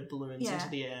 99 red balloons into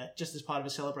the air just as part of a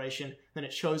celebration. Then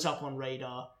it shows up on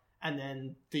radar. And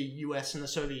then the US and the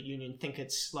Soviet Union think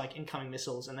it's like incoming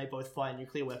missiles, and they both fire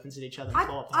nuclear weapons at each other and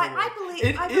blow up the whole world.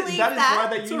 I believe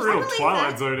that. It's a real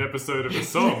Twilight Zone episode of a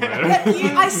song, man. But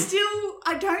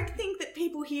I don't think that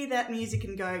people hear that music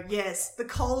and go, yes, the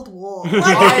Cold War.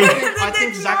 I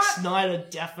think Zack Snyder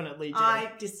definitely did. I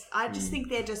just think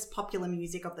they're just popular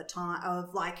music of the time,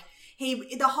 of like,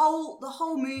 the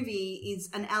whole movie is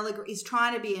is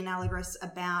trying to be analogous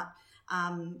about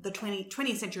the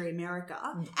 20th century America.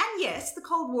 And yes, the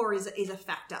Cold War is a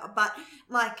factor, but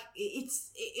like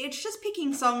it's just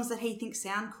picking songs that he thinks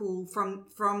sound cool from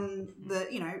the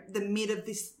the mid of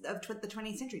the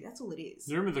 20th century. That's all it is.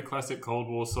 Do you remember the classic Cold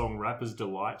War song "Rapper's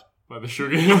Delight" by the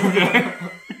Sugar Hill Gang?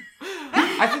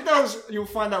 I think you'll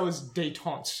find that was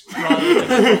détente rather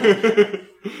than...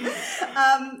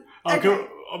 Okay.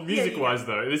 Music-wise,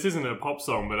 though, this isn't a pop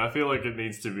song, but I feel like it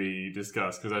needs to be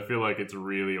discussed because I feel like it's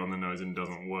really on the nose and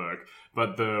doesn't work.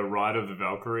 But the Ride of the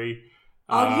Valkyrie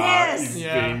is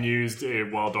being used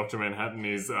while Dr. Manhattan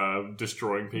is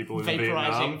destroying people in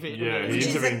Vietnam. Yeah, which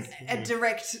is a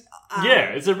direct...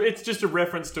 it's just a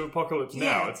reference to Apocalypse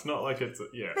Now. It's not like it's...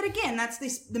 But again,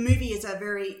 the movie is a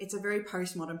very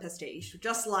postmodern pastiche,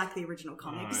 just like the original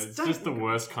comics. It's just the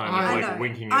worst kind of like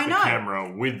winking at the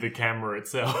camera with the camera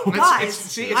itself.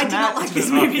 Guys, I do not like this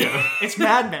movie. It's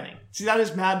Mad Menning. See, that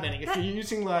is Mad Menning. If you're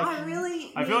using like...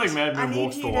 I feel like Mad Men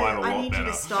walks the line a lot better. I need you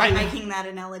to stop making that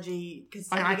analogy because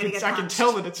I can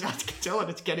tell that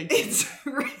it's getting... It's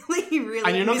really, really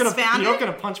and you're not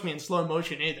going to punch me in slow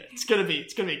motion either. It's going to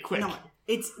be quick. No,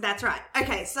 that's right.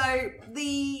 Okay, so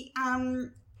the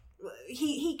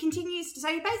he continues to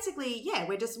say basically,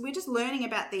 we're just learning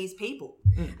about these people.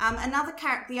 The other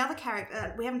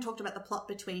character, we haven't talked about the plot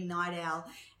between Night Owl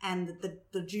and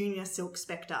the junior Silk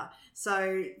Spectre.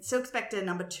 So Silk Spectre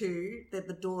number 2,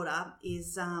 the daughter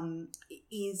is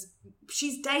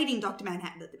she's dating Dr.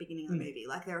 Manhattan at the beginning of the movie.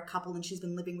 Like they're a couple and she's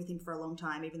been living with him for a long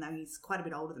time, even though he's quite a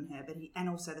bit older than her. And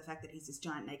also the fact that he's this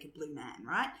giant naked blue man,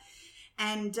 right?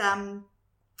 And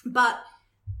but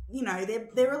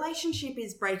their relationship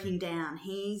is breaking down.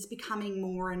 He's becoming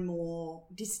more and more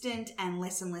distant and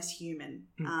less human.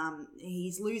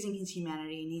 He's losing his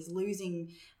humanity and he's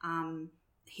losing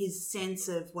his sense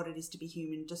of what it is to be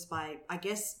human just by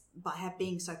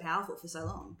being so powerful for so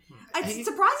long. It's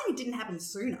surprising it didn't happen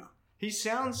sooner. He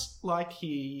sounds like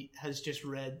he has just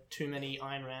read too many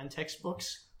Ayn Rand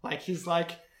textbooks. Like he's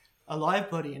like, a live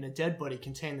body and a dead body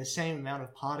contain the same amount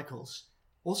of particles.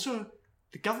 Also,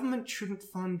 the government shouldn't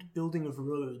fund building of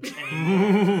roads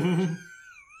anymore.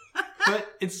 But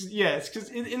it's because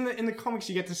in the comics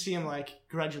you get to see him like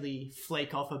gradually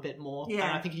flake off a bit more. Yeah.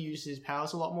 And I think he uses his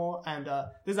powers a lot more. And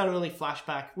there's that early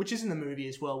flashback, which is in the movie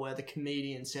as well, where the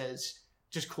comedian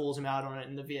just calls him out on it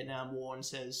in the Vietnam War and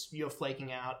says, "You're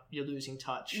flaking out, you're losing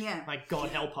touch. Yeah. Like, God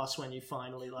help us when you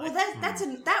finally like..." Well,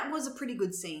 that was a pretty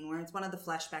good scene where it's one of the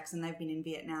flashbacks and they've been in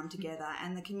Vietnam together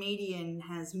and the comedian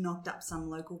has knocked up some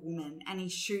local woman and he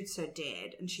shoots her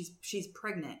dead and she's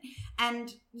pregnant. And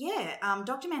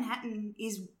Dr. Manhattan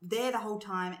is there the whole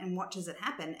time and watches it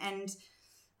happen. And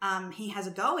he has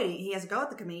a go at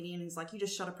the comedian. He's like, "You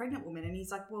just shot a pregnant woman." And he's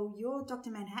like, "Well, you're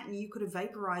Dr. Manhattan. You could have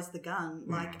vaporized the gun,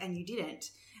 and you didn't."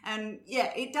 And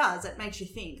it does. It makes you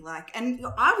think. And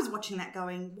I was watching that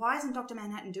going, why isn't Dr.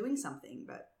 Manhattan doing something?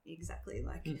 But exactly,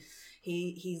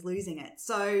 he's losing it.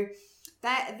 So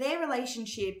that their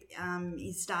relationship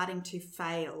is starting to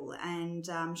fail, and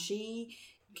she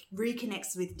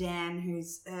reconnects with Dan,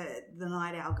 who's the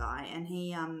Night Owl guy, and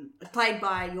he played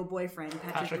by your boyfriend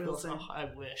Patrick Wilson. Oh, I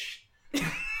wish.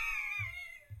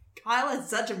 Kyle has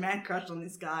such a man crush on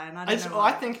this guy, and I don't know.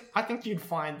 I think you'd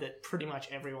find that pretty much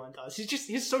everyone does.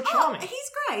 He's so charming.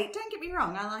 He's great. Don't get me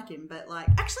wrong, I like him, but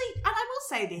actually, and I will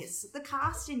say this: the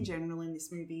cast in general in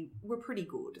this movie were pretty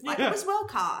good. It was well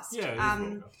cast. Yeah. It was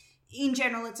well cast. In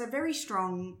general, it's a very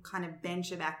strong kind of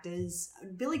bench of actors.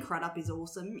 Billy Crudup is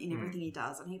awesome in everything he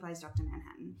does, and he plays Dr.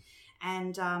 Manhattan.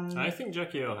 And I think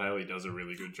Jackie L. Haley does a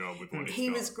really good job with what he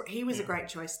was a great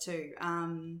choice too. I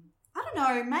don't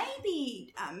know,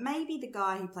 maybe the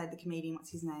guy who played the comedian,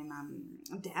 what's his name?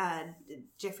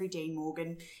 Jeffrey Dean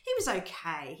Morgan. He was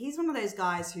okay. He's one of those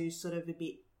guys who's sort of a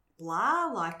bit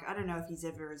blah. I don't know if he's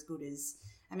ever as good as...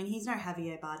 I mean, he's no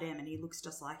Javier Bardem, and he looks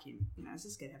just like him. Let's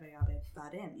just get Javier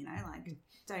Bardem.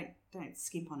 Don't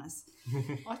skimp on us.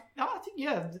 I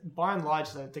think, by and large,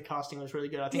 the casting was really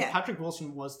good. I think Patrick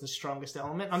Wilson was the strongest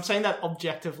element. I'm saying that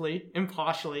objectively,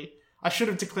 impartially. I should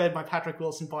have declared my Patrick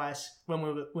Wilson bias when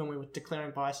we were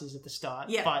declaring biases at the start.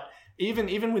 Yeah. But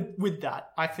even with that,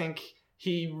 I think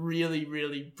he really,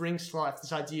 really brings to life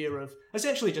this idea of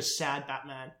essentially just sad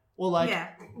Batman. Or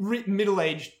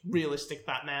middle-aged, realistic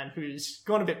Batman who's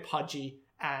gone a bit pudgy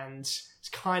and has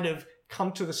kind of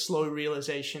come to the slow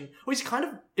realization. Or he's kind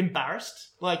of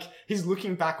embarrassed. He's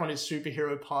looking back on his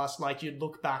superhero past like you'd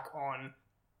look back on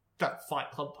that Fight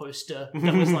Club poster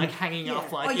that was hanging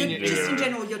up in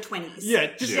general, your 20s.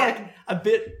 Yeah, just a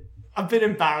bit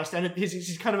embarrassed, and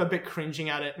he's kind of a bit cringing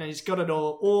at it, and he's got it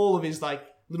all of his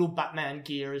little Batman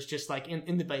gear is just like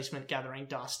in the basement gathering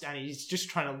dust, and he's just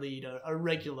trying to lead a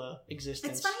regular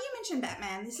existence. It's funny you mentioned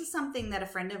Batman. This is something that a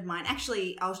friend of mine,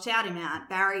 actually, I'll shout him out,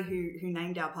 Barry, who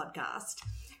named our podcast.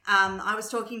 I was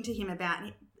talking to him about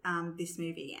this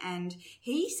movie, and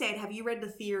he said, have you read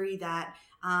the theory that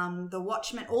the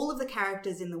Watchmen, all of the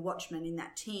characters in the Watchmen in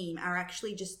that team are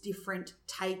actually just different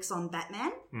takes on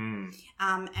Batman?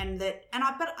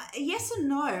 But yes and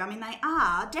no. I mean, they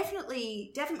are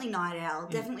definitely Night Owl,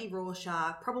 definitely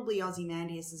Rorschach, probably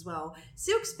Ozymandias as well.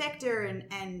 Silk Spectre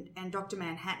and Dr.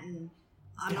 Manhattan.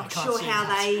 I'm not sure how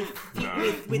they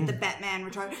fit with the Batman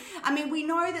retro. I mean, we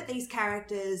know that these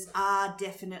characters are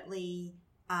definitely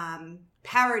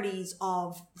parodies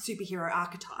of superhero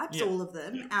archetypes, all of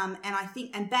them. And I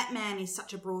think, and Batman is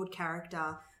such a broad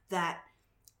character that,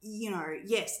 you know,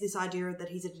 yes, this idea that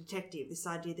he's a detective, this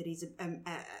idea that he's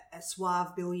a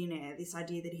suave billionaire, this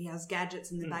idea that he has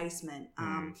gadgets in the basement,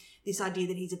 this idea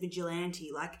that he's a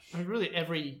vigilante, like... I mean, really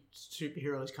every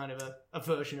superhero is kind of a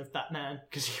version of Batman,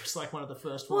 because he was like one of the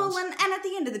first ones. Well, and at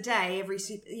the end of the day,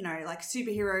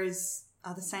 superheroes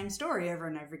are the same story over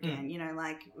and over again, you know,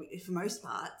 like for most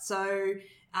part. So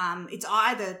it's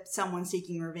either someone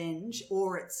seeking revenge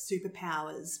or it's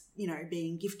superpowers, you know,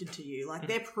 being gifted to you. Like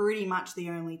they're pretty much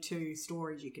the only two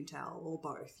stories you can tell, or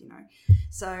both, you know.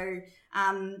 So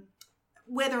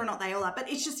whether or not they all are, but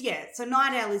it's just, so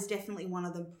Night Owl is definitely one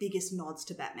of the biggest nods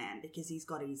to Batman because he's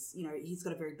got he's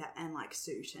got a very Batman-like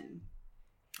suit and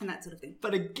that sort of thing.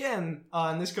 But again,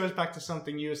 and this goes back to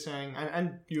something you were saying,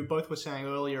 and you both were saying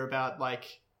earlier about, like,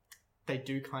 they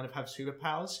do kind of have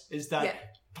superpowers, is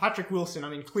that Patrick Wilson, I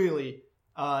mean, clearly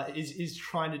is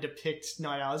trying to depict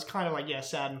Night Owl as kind of like,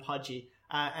 sad and pudgy,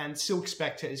 and Silk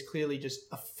Spectre is clearly just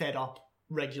a fed-up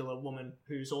regular woman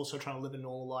who's also trying to live a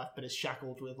normal life but is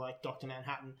shackled with, like, Dr.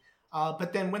 Manhattan.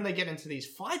 But then when they get into these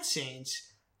fight scenes,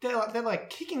 they're like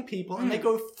kicking people and they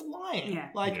go flying.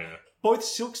 Both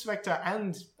Silk Spectre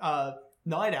and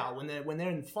Night Owl, when they're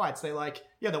in fights,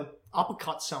 they'll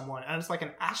uppercut someone, and it's like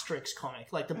an Asterix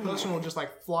comic. Like the person will just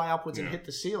like fly upwards and hit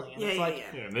the ceiling, and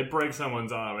and they break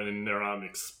someone's arm, and then their arm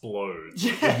explodes.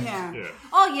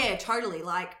 Oh yeah, totally.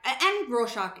 Like, and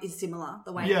Rorschach is similar.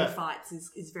 The way he fights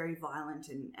is very violent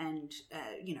and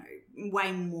you know,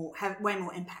 way more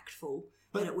impactful.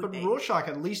 But Rorschach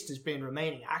at least has been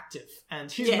remaining active,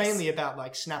 and he's mainly about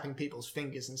like snapping people's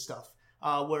fingers and stuff.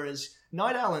 Whereas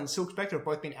Night Owl and Silk Spectre have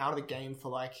both been out of the game for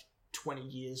like 20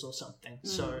 years or something.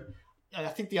 So I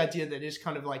think the idea that it's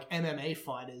kind of like MMA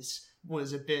fighters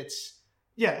was a bit...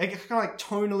 Yeah, it kind of like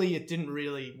tonally it didn't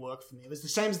really work for me. It was the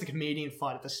same as the comedian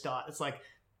fight at the start. It's like,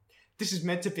 this is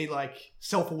meant to be like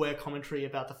self-aware commentary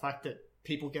about the fact that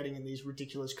people getting in these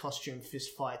ridiculous costume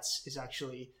fist fights is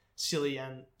actually silly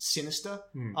and sinister.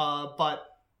 But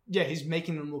yeah, he's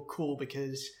making them look cool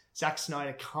because Zack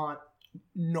Snyder can't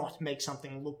not make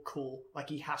something look cool. Like,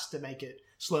 he has to make it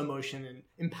slow motion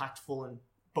and impactful and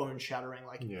bone shattering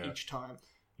each time.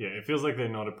 Yeah, it feels like they're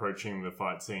not approaching the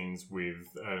fight scenes with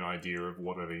an idea of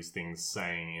what are these things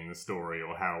saying in the story,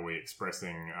 or how are we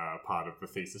expressing part of the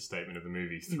thesis statement of the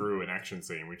movie through an action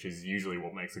scene, which is usually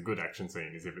what makes a good action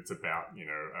scene, is if it's about, you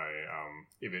know,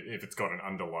 if it's got an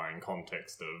underlying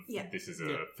context of this is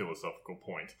a philosophical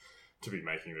point to be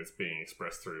making that's being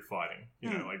expressed through fighting.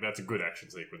 You know, like, that's a good action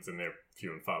sequence, and they're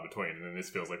few and far between. And then this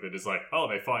feels like they're just like, oh,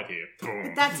 they fight here.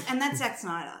 Boom. That's Zack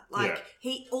Snyder. Like,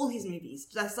 all his movies,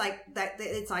 that's like that.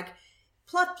 It's like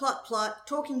plot,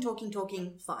 talking,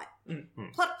 fight.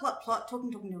 Plot,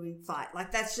 talking, fight.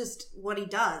 Like, that's just what he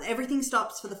does. Everything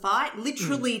stops for the fight.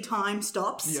 Literally, time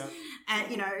stops. Yeah.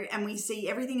 And, you know, and we see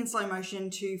everything in slow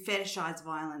motion to fetishize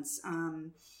violence.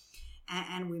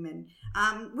 And women.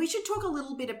 We should talk a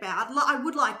little bit about... I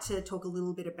would like to talk a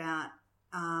little bit about,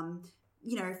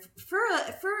 you know, for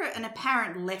an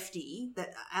apparent lefty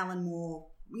that Alan Moore,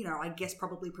 you know, I guess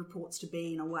probably purports to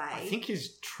be in a way. I think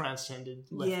he's transcended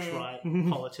left-right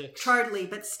politics. Totally,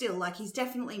 but still, like, he's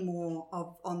definitely more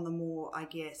on the more, I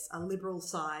guess, a liberal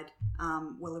side.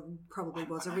 Well, it probably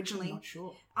was originally. I'm not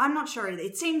sure. I'm not sure either.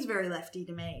 It seems very lefty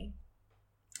to me.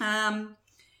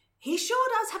 He sure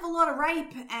does have a lot of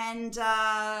rape and,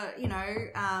 you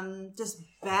know, just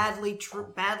badly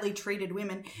treated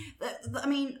women. I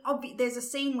mean, there's a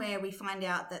scene where we find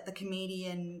out that the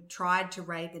comedian tried to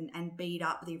rape and beat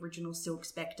up the original Silk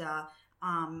Spectre,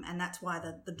 and that's why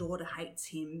the daughter hates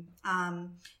him.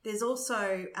 There's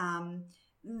also...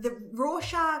 the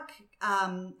Rorschach,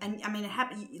 and I mean,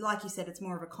 like you said, it's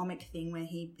more of a comic thing where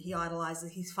he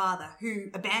idolizes his father, who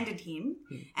abandoned him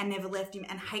and never left him,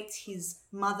 and hates his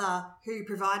mother, who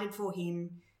provided for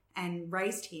him and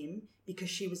raised him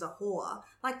because she was a whore.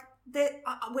 Like,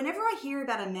 whenever I hear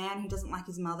about a man who doesn't like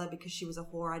his mother because she was a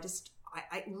whore,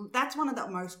 that's one of the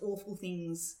most awful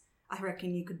things I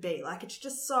reckon you could be. Like, it's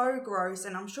just so gross,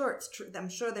 and I'm sure it's true. I'm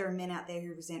sure there are men out there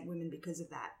who resent women because of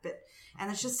that.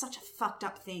 And it's just such a fucked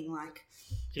up thing. Like,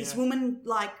 this woman,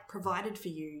 like, provided for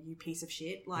you, you piece of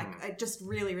shit. Like, it just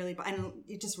really, really, and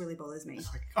it just really bothers me.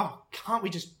 It's like, oh, can't we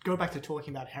just go back to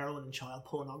talking about heroin and child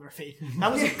pornography?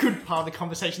 That was a good part of the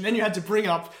conversation. Then you had to bring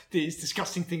up these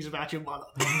disgusting things about your mother.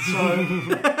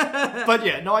 So, but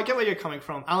yeah, no, I get where you're coming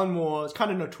from. Alan Moore is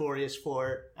kind of notorious for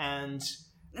it, and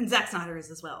Zack Snyder is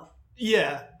as well.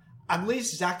 Yeah, at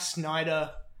least Zack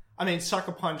Snyder, I mean,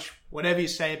 Sucker Punch, whatever you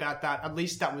say about that, at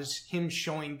least that was him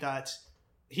showing that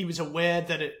he was aware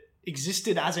that it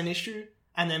existed as an issue,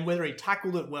 and then whether he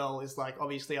tackled it well is, like,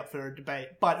 obviously up for a debate.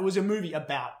 But it was a movie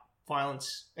about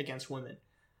violence against women.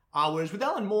 Whereas with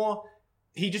Alan Moore,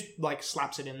 he just, like,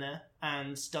 slaps it in there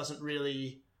and doesn't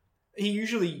really... He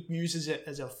usually uses it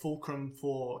as a fulcrum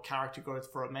for character growth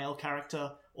for a male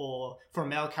character, or for a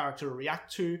male character to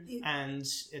react to, and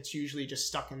it's usually just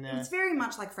stuck in there. It's very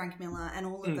much like Frank Miller and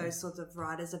all of those sorts of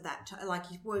writers of that, like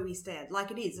what we said,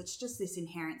 like it is. It's just this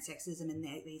inherent sexism in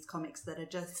these comics that are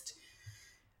just,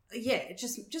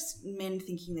 just men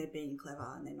thinking they're being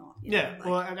clever and they're not. Yeah,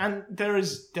 well, and there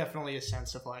is definitely a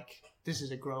sense of, like, this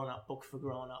is a grown-up book for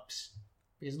grown-ups.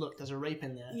 Because look, there's a rape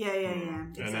in there. Yeah.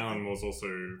 Exactly. And Alan Moore's also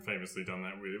famously done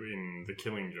that in The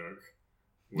Killing Joke.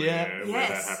 Where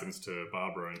that happens to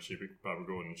Barbara Barbara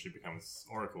Gordon, she becomes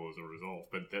Oracle as a result.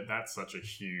 But that's such a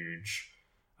huge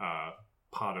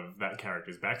part of that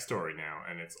character's backstory now,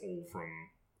 and it's all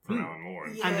from Alan Moore.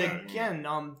 Yeah. And again,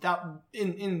 that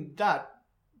in that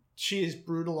she is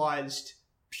brutalized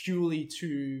purely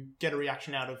to get a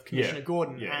reaction out of Commissioner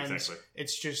Gordon. Yeah, and exactly.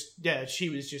 It's just she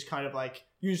was just kind of like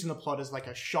using the plot as like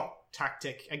a shock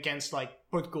tactic against like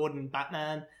both Gordon and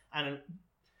Batman,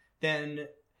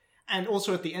 and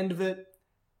also at the end of it,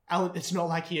 it's not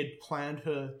like he had planned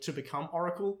her to become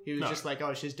Oracle. He was just like,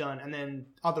 oh, she's done. And then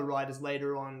other writers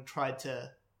later on tried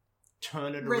to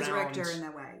turn it resurrect around. her in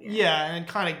that way. Yeah, and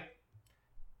kind of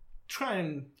try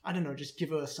and, I don't know, just give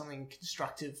her something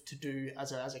constructive to do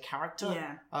as a character.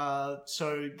 Yeah.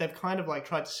 So they've kind of like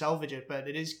tried to salvage it, but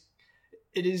it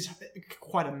is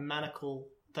quite a manacle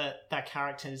that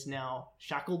character is now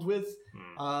shackled with.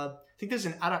 I think there's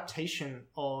an adaptation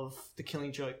of The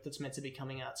Killing Joke that's meant to be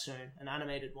coming out soon, an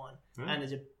animated one. And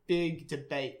there's a big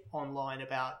debate online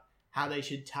about how they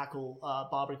should tackle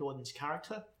Barbara Gordon's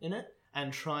character in it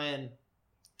and try and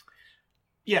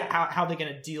how they're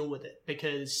going to deal with it,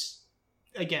 because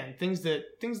again, things that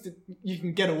you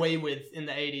can get away with in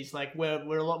the 80s, like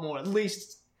we're a lot more at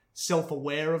least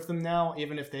self-aware of them now,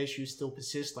 even if the issues still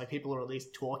persist. Like, people are at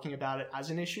least talking about it as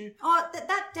an issue. Oh,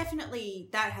 that definitely,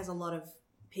 that has a lot of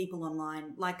people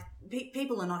online. Like,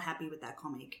 people are not happy with that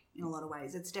comic in a lot of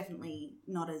ways. It's definitely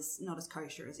not as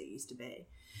kosher as it used to be.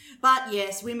 But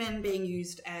yes, women being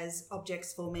used as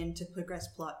objects for men to progress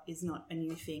plot is not a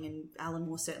new thing, and Alan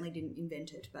Moore certainly didn't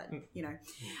invent it, but you know.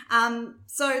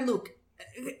 So look,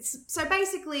 so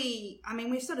basically, I mean,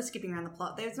 we're sort of skipping around the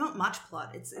plot. There's not much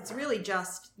plot. It's really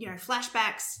just, you know,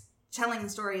 flashbacks telling the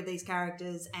story of these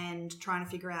characters and trying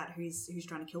to figure out who's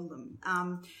trying to kill them.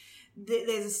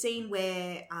 There's a scene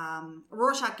where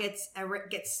Rorschach gets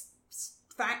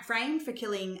framed for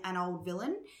killing an old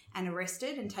villain and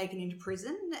arrested and taken into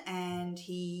prison, and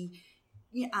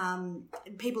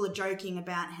people are joking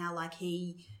about how like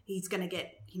he's going to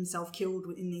get himself killed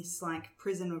in this like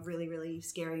prison of really, really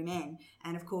scary men,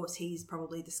 and of course he's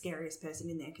probably the scariest person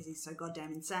in there because he's so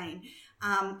goddamn insane.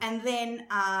 And then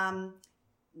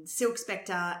Silk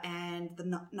Spectre and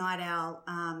the Night Owl,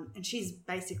 and she's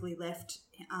basically left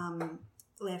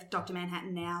Dr.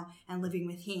 Manhattan now and living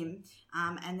with him,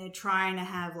 and they're trying to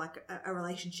have like a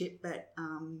relationship, but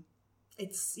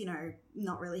it's, you know,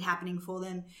 not really happening for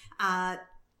them.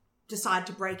 Decide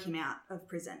to break him out of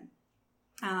prison,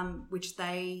 which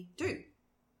they do.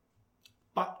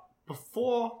 But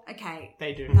before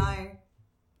they do. No.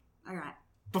 All right.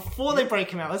 Before they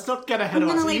break him out, let's not get ahead of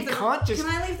us. Can I leave the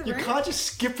room? You can't just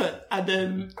skip it and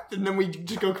then we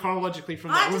just go chronologically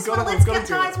from there. Guys,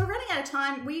 we're running out of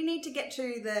time. We need to get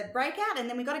to the breakout, and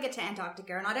then we got to get to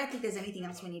Antarctica, and I don't think there's anything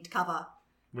else we need to cover.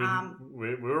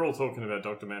 We're all talking about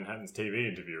Dr. Manhattan's TV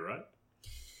interview, right?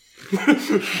 That's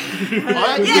what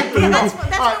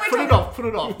we're talking. Put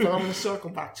it off. But I'm going to circle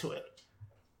back to it.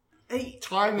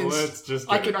 Time is.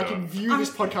 I can view this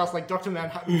podcast like Dr.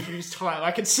 Manhattan views time.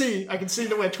 I can see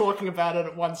that we're talking about it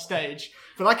at one stage,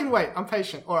 but I can wait. I'm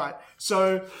patient. All right.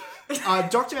 So,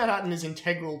 Dr. Manhattan is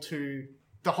integral to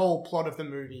the whole plot of the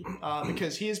movie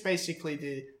because he is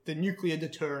basically the nuclear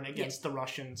deterrent against the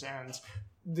Russians, and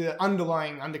the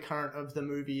underlying undercurrent of the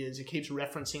movie is it keeps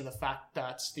referencing the fact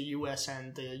that the US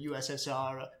and the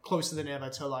USSR are closer than ever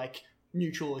to like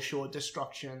mutual assured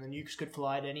destruction. The nukes could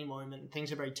fly at any moment. And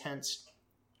things are very tense.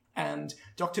 And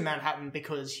Dr. Manhattan,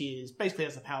 because he is basically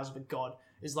has the powers of a god,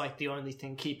 is like the only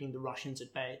thing keeping the Russians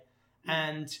at bay.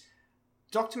 And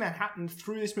Dr. Manhattan,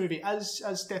 through this movie, as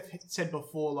Steph said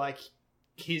before, like,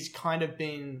 he's kind of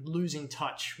been losing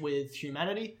touch with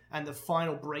humanity, and the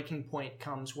final breaking point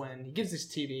comes when he gives this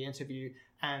TV interview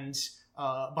and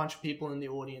a bunch of people in the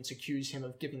audience accuse him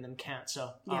of giving them cancer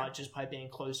just by being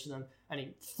close to them, and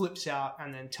he flips out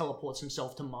and then teleports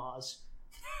himself to Mars.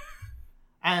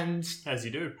 And as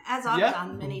you do. As I've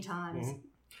done many times.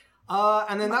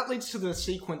 And then that leads to the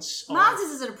sequence of... Mars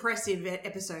is a depressive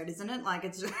episode, isn't it? Like,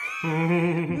 it's...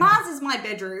 Mars is my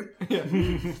bedroom.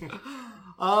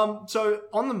 So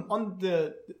on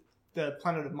the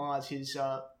planet of Mars, he's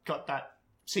got that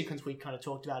sequence we kind of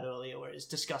talked about earlier, where he's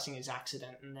discussing his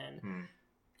accident, and then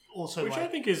also which I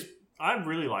think is I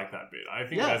really like that bit. I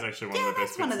think that's actually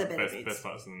one of the best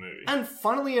parts of the movie. And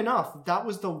funnily enough, that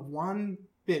was the one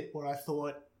bit where I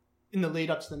thought in the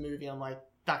lead up to the movie, I'm like,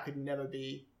 that could never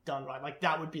be done right. Like,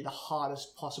 that would be the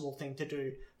hardest possible thing to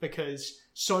do, because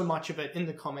so much of it in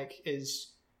the comic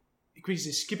is because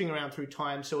he's skipping around through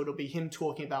time, so it'll be him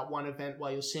talking about one event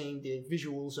while you're seeing the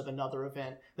visuals of another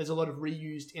event. There's a lot of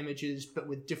reused images, but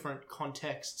with different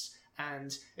contexts,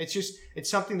 and it's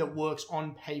something that works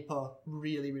on paper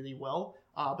really, really well.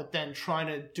 But then trying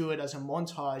to do it as a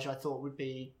montage, I thought would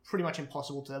be pretty much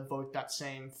impossible to evoke that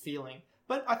same feeling.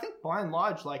 But I think by and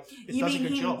large, like, it does a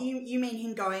good job. You mean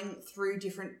him going through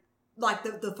different, like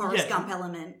the Forrest Gump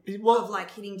element of like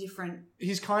hitting different.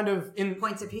 He's kind of in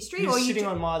points of history. He's sitting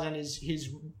on Mars and he's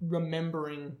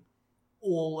remembering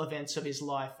all events of his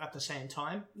life at the same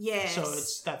time. Yes. So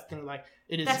it's that thing like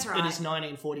it is. That's right. It is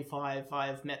 1945. I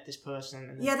have met this person.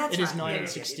 And that's right. It is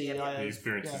 1960. He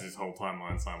experiences his whole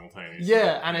timeline simultaneously.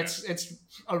 Yeah, and it's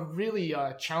a really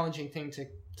challenging thing to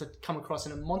come across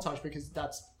in a montage, because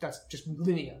that's just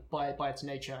linear by its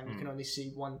nature, and you can only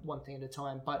see one thing at a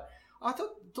time. But I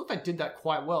thought they did that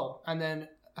quite well. And then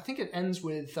I think it ends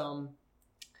with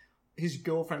his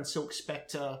girlfriend Silk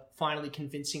Spectre finally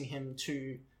convincing him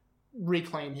to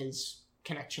reclaim his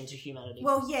connection to humanity.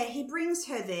 Well, yeah, he brings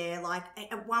her there. Like,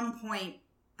 at one point,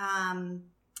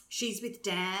 she's with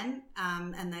Dan,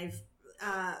 and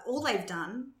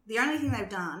the only thing they've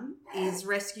done is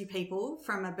rescue people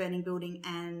from a burning building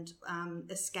and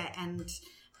escape and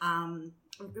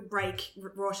break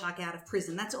Rorschach out of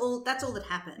prison. That's all that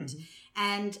happened. Mm-hmm.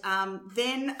 And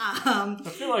then I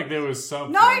feel like there was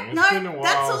something. No, it's been a while.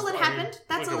 that's all that happened.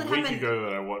 That's like all that a week happened. ago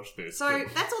that I watched this. So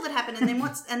that's all that happened.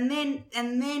 And then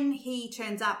and then he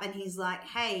turns up and he's like,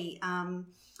 "Hey,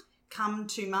 come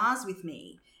to Mars with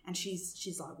me." And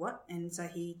she's like, "What?" And so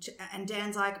and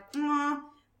Dan's like,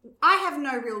 I have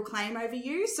no real claim over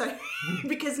you, so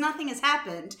because nothing has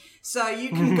happened, so you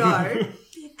can go.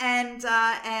 And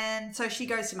so she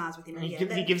goes to Mars with him. And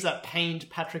he gives that pained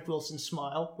Patrick Wilson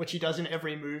smile, which he does in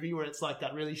every movie, where it's like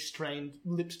that really strained,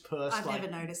 lips pursed. I've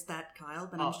never noticed that, Kyle,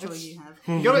 but I'm sure you have.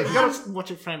 You gotta watch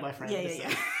it frame by frame.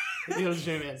 Yeah. You gotta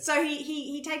zoom in. So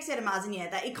he takes her to Mars, and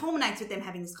it culminates with them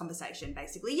having this conversation,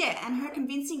 basically. Yeah, and her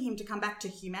convincing him to come back to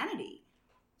humanity.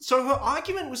 So her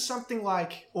argument was something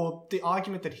like, or the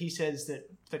argument that he says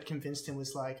that convinced him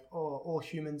was like, oh, all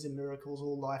humans are miracles,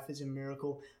 all life is a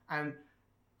miracle. And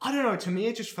I don't know, to me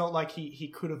it just felt like he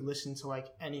could have listened to like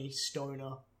any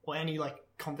stoner or any like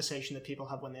conversation that people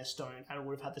have when they're stoned, and it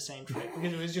would have had the same trait,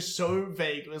 because it was just so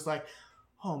vague. It was like,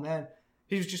 oh man,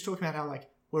 he was just talking about how like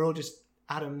we're all just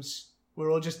atoms,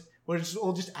 we're all just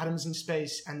atoms in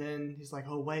space, and then he's like,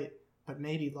 oh wait, but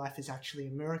maybe life is actually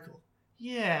a miracle.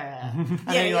 Yeah.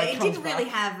 It didn't really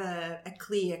have a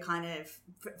clear kind of...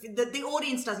 The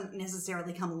audience doesn't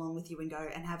necessarily come along with you and go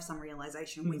and have some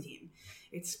realisation with him.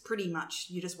 It's pretty much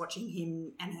you're just watching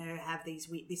him and her have this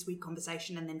weird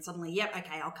conversation, and then suddenly, yep,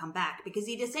 okay, I'll come back. Because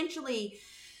he'd essentially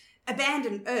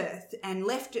abandoned Earth and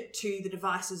left it to the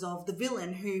devices of the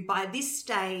villain, who by this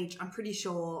stage, I'm pretty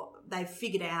sure they've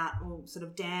figured out, or sort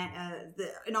of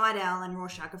Night Owl and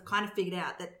Rorschach have kind of figured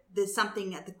out that there's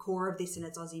something at the core of this, and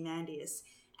it's Ozymandias.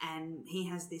 And he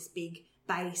has this big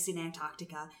base in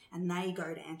Antarctica, and they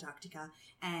go to Antarctica,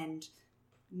 and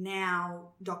now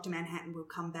Dr. Manhattan will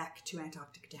come back to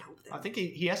Antarctica to help them. I think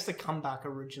he has to come back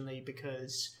originally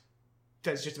because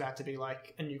there's just about to be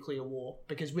like a nuclear war,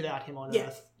 because without him on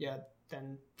Earth,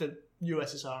 then the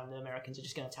USSR and the Americans are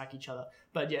just going to attack each other.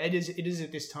 But yeah, it is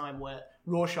at this time where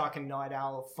Rorschach and Night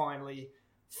Owl finally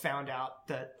found out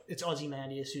that it's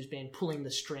Ozymandias who's been pulling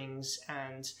the strings,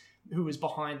 and who was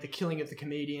behind the killing of the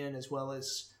comedian, as well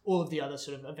as all of the other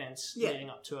sort of events leading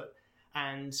up to it.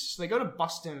 And so they go to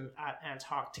bust him at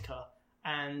Antarctica,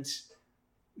 and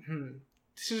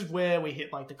this is where we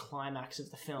hit like the climax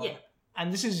of the film. Yeah.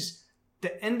 And this is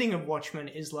the ending of Watchmen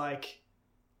is like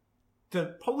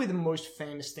probably the most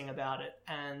famous thing about it,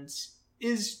 and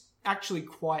is actually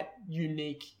quite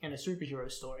unique in a superhero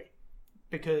story,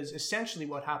 because essentially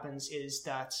what happens is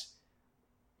that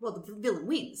the villain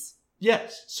wins.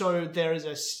 Yes. So there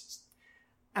is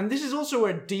and this is also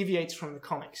where it deviates from the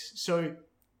comics. So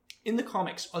in the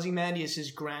comics,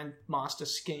 Ozymandias' grand master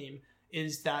scheme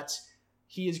is that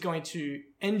he is going to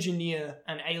engineer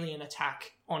an alien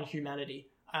attack on humanity.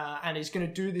 And he's going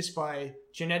to do this by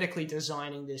genetically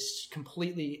designing this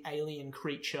completely alien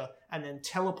creature and then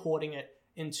teleporting it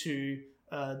into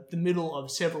the middle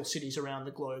of several cities around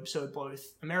the globe. So both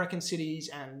American cities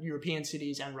and European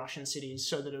cities and Russian cities,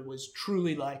 so that it was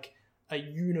truly like a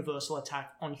universal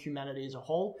attack on humanity as a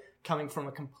whole, coming from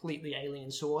a completely alien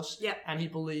source. Yeah. And he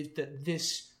believed that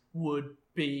this would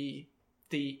be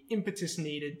the impetus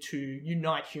needed to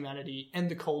unite humanity,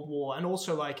 end the Cold War, and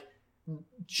also like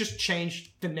just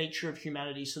change the nature of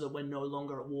humanity so that we're no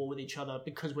longer at war with each other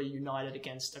because we're united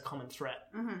against a common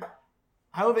threat. Mm-hmm.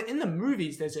 However, in the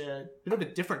movies, there's a bit of a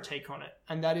different take on it,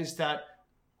 and that is that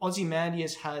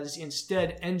Ozymandias has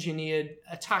instead engineered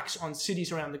attacks on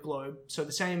cities around the globe. So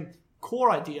the same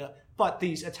core idea, but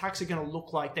these attacks are going to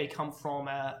look like they come from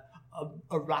a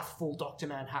wrathful Dr.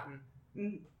 Manhattan.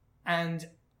 Mm. And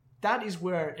that is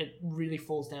where it really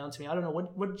falls down to me. I don't know,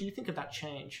 what do you think of that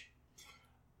change?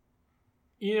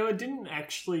 You know, it didn't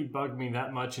actually bug me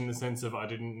that much in the sense of I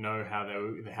didn't know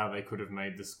how they could have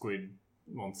made the squid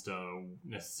monster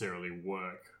necessarily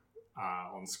work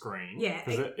on screen. Yeah,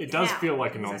 because it does feel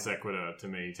like a non sequitur to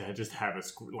me to just have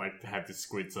to have this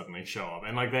squid suddenly show up,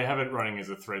 and like they have it running as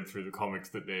a thread through the comics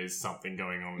that there's something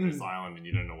going on with this island and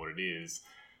you don't know what it is.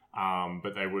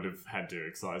 But they would have had to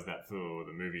excise that for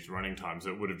the movie's running time,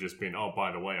 so it would have just been, oh,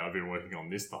 by the way, I've been working on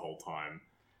this the whole time.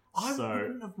 I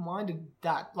wouldn't have minded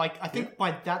that. Like, I think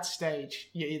by that stage,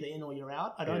 you're either in or you're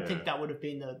out. I don't think that would have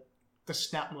been the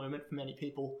snap moment for many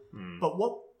people. But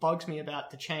what bugs me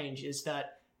about the change is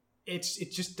that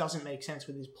it just doesn't make sense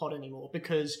with his plot anymore,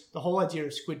 because the whole idea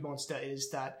of Squid Monster is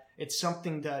that it's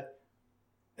something that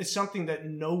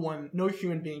no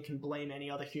human being can blame any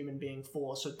other human being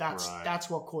for. So that's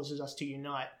what causes us to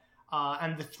unite.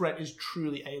 And the threat is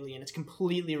truly alien. It's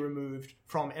completely removed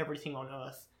from everything on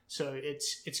Earth. So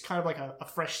it's kind of like a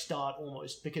fresh start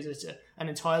almost, because it's an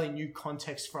entirely new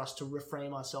context for us to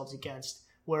reframe ourselves against.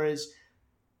 Whereas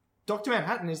Dr.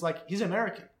 Manhattan is like, he's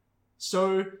American.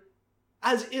 So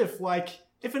as if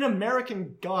an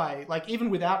American guy, like even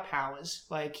without powers,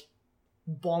 like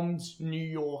bombed New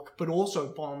York, but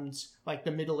also bombed like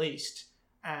the Middle East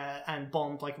and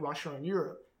bombed like Russia and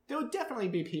Europe, there would definitely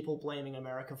be people blaming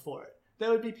America for it. There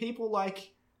would be people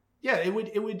like, it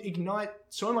would ignite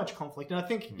so much conflict. And I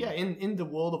think, in the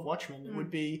world of Watchmen, it would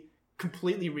be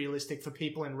completely realistic for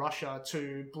people in Russia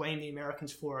to blame the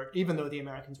Americans for it, even though the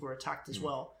Americans were attacked as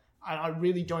well. And I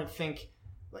really don't think,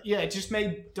 it just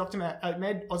made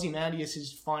made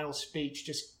Ozymandias' final speech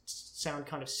just sound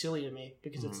kind of silly to me,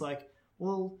 because it's like,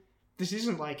 well, this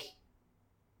isn't like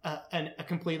a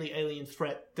completely alien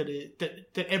threat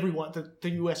that everyone, the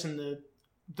US and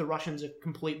the Russians are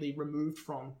completely removed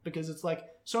from, because it's like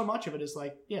so much of it is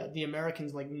like, the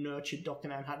Americans like nurtured Dr.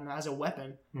 Manhattan as a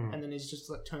weapon, and then he's just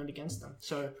like turned against them.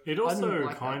 So it also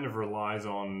kind of relies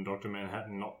on Dr.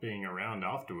 Manhattan not being around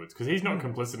afterwards, because he's not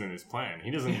complicit in this plan.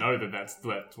 He doesn't know that that's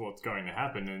what's going to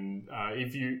happen, and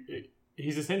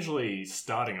he's essentially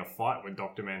starting a fight with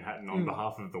Dr. Manhattan on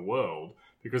behalf of the world,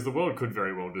 because the world could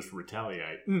very well just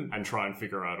retaliate and try and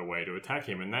figure out a way to attack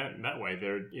him. And that way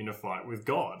they're in a fight with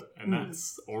God. And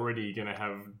that's already going to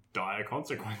have dire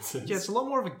consequences. Yeah, it's a lot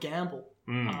more of a gamble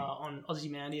on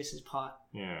Ozymandias' part.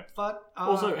 Yeah. But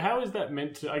also, how is that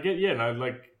meant to...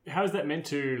 how is that meant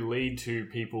to lead to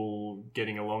people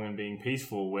getting along and being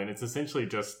peaceful when it's essentially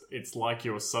just, it's like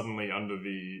you're suddenly under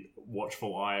the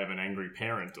watchful eye of an angry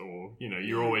parent, or,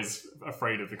 you're always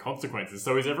afraid of the consequences.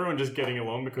 So is everyone just getting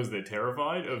along because they're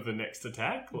terrified of the next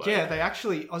attack?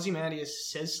 Ozymandias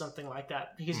says something like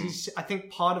that, because I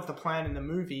think part of the plan in the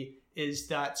movie is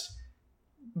that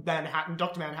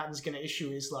Dr. Manhattan's going to issue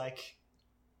his like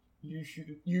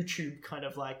YouTube kind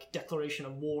of like declaration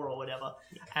of war or whatever.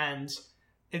 And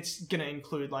it's going to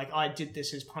include, like, I did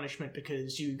this as punishment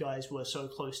because you guys were so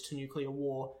close to nuclear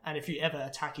war, and if you ever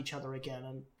attack each other again,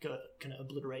 I'm going to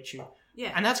obliterate you.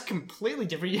 Yeah. And that's completely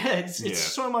different. It's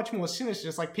so much more sinister.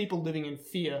 It's like people living in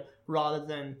fear rather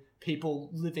than people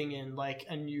living in, like,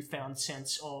 a newfound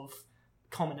sense of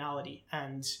commonality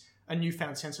and a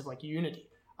newfound sense of like unity.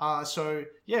 So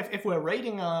yeah, if we're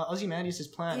rating Ozymandias'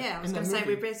 plan, Yeah, I was going to say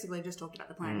we basically just talked about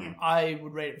the plan. Yeah, I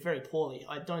would rate it very poorly.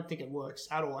 I don't think it works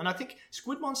at all. And I think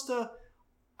Squid Monster,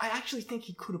 I actually think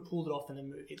he could have pulled it off in the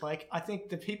movie. Like, I think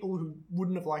the people who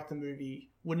wouldn't have liked the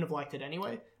movie wouldn't have liked it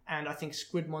anyway. And I think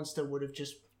Squid Monster would have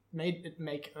just made it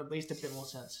make at least a bit more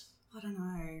sense. I don't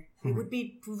know. It would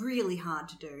be really hard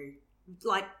to do.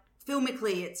 Like,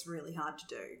 filmically, it's really hard to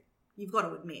do. You've got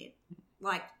to admit.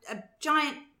 Like, a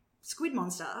giant squid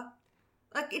monster,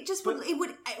 like, it just would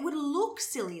look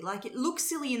silly. Like, it looks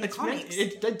silly in the comics.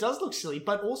 It does look silly,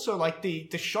 but also, like, the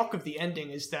shock of the ending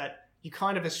is that you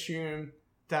kind of assume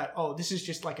that, oh, this is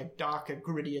just like a darker,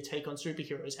 grittier take on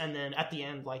superheroes, and then at the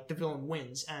end, like, the villain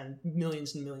wins and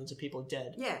millions of people are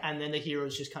dead. Yeah. And then the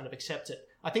heroes just kind of accept it.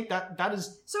 I think that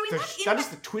is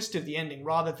the twist of the ending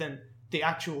rather than the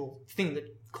actual thing that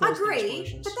caused the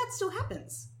explosions. But that still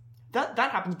happens. That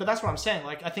happens, but that's what I'm saying.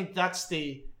 Like, I think that's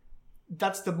the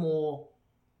more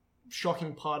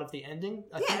shocking part of the ending,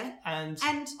 I think. And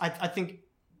I think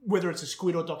whether it's a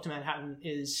squid or Dr. Manhattan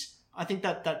is... I think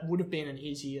that would have been an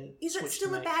easier Is it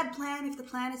still a bad plan if the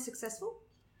plan is successful?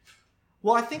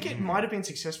 Well, I think it might have been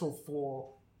successful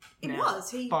for It now,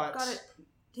 was. He but got it.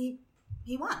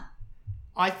 He won.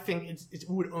 I think it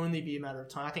would only be a matter of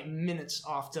time. I think minutes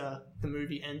after the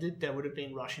movie ended, there would have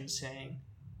been Russians saying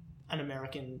an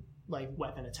American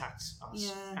weapon attacked us.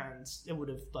 Yeah. And it would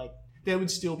have there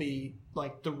would still be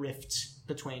the rift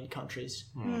between countries.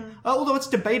 Although it's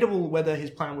debatable whether his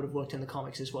plan would have worked in the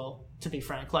comics as well, to be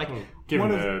frank.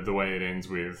 Given the way it ends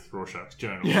with Rorschach's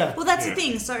journal. Yeah. Well, that's the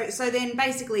thing. So then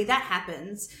basically that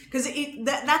happens because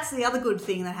that's the other good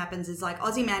thing that happens is like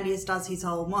Ozymandias does his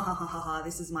whole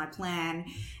this is my plan,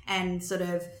 and sort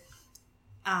of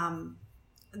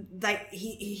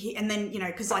he and then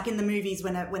because like in the movies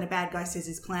when a bad guy says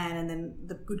his plan and then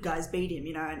the good guys beat him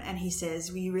and he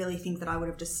says, well, you really think that I would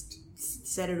have just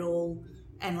said it all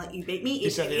and let you beat me?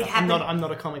 I'm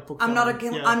not a comic book villain.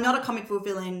 I'm not a comic book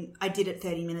villain. I did it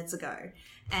 30 minutes ago,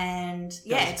 and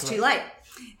it's too late.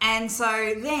 And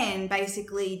so then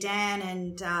basically Dan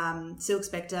and Silk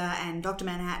Spectre and Dr.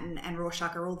 Manhattan and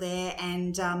Rorschach are all there,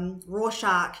 and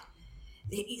Rorschach.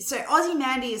 So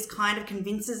Ozymandias kind of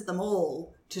convinces them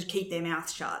all to keep their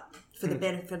mouths shut for the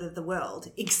benefit of the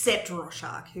world, except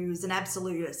Rorschach, who's an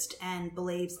absolutist and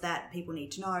believes that people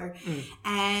need to know,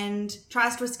 and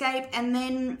tries to escape. And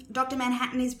then Dr.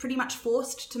 Manhattan is pretty much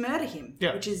forced to murder him,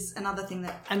 which is another thing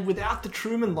that... And without the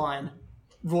Truman line,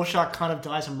 Rorschach kind of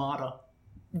dies a martyr.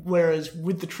 Whereas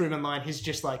with the Truman line, he's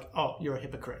just like, oh, you're a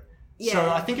hypocrite. Yeah. So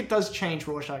I think it does change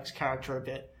Rorschach's character a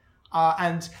bit.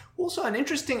 And also an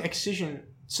interesting excision.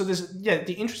 So there's,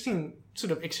 the interesting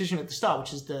sort of excision at the start,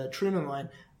 which is the Truman line.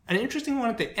 An interesting one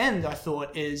at the end, I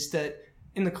thought, is that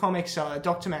in the comics,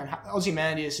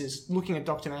 Ozymandias is looking at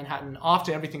Dr. Manhattan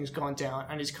after everything's gone down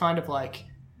and is kind of like,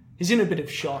 he's in a bit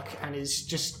of shock and is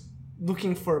just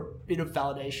looking for a bit of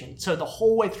validation. So the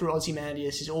whole way through,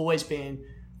 Ozymandias has always been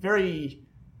very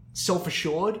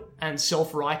self-assured and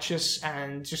self-righteous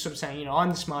and just sort of saying, I'm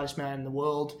the smartest man in the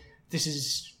world.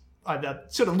 I've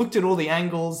sort of looked at all the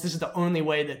angles. This is the only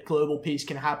way that global peace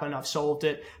can happen. I've solved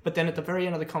it. But then at the very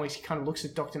end of the comics, he kind of looks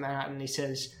at Dr. Manhattan and he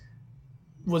says,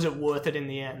 was it worth it in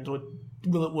the end? Or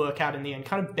will it work out in the end?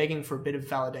 Kind of begging for a bit of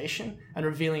validation and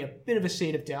revealing a bit of a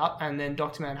seed of doubt. And then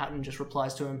Dr. Manhattan just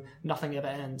replies to him, nothing ever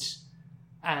ends.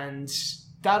 And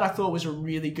that I thought was a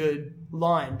really good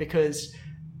line because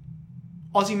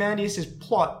Ozymandias'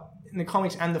 plot in the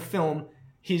comics and the film,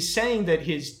 he's saying that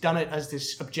he's done it as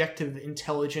this objective,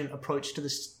 intelligent approach to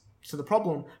the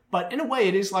problem, but in a way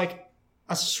it is like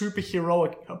a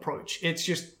superheroic approach. It's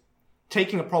just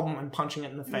taking a problem and punching it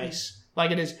in the face.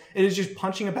 Like it is just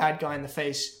punching a bad guy in the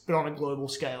face, but on a global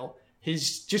scale.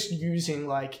 He's just using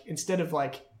instead of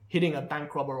hitting a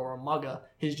bank robber or a mugger,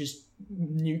 he's just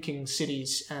nuking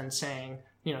cities and saying,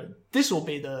 this will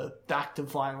be the act of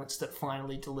violence that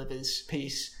finally delivers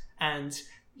peace. And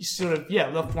you sort of,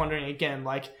 left wondering again,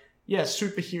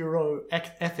 superhero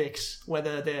ethics,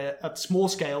 whether they're at small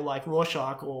scale like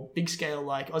Rorschach or big scale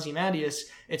like Ozymandias,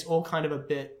 it's all kind of a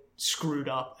bit screwed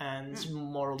up and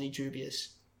morally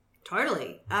dubious.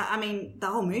 Totally. I mean, the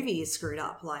whole movie is screwed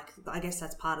up. I guess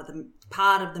that's part of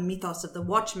the mythos of the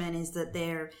Watchmen is that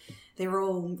they're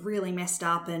all really messed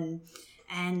up and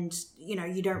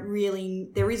you don't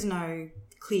really, there is no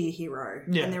clear hero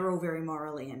and they're all very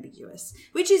morally ambiguous,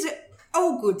 which is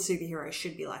all good superheroes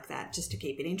should be like that, just to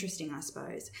keep it interesting, I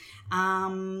suppose.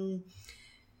 And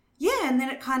then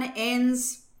it kind of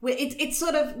ends it's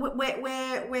sort of where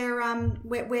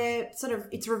sort of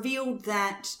it's revealed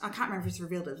that I can't remember if it's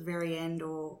revealed at the very end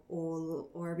or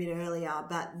a bit earlier,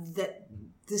 but that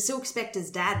the Silk Spectre's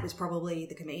dad was probably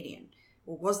the comedian.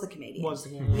 Or was the comedian.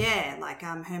 Yeah, like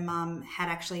her mum had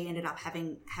actually ended up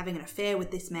having an affair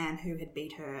with this man who had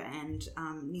beat her and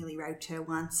nearly raped her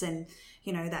once, and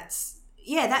that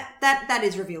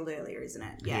is revealed earlier, isn't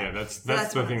it? Yeah, that's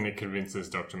the thing that convinces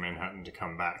Dr. Manhattan to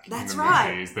come back. That's in the right.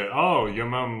 movie, is that your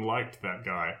mum liked that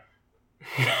guy.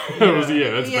 That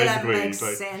basically makes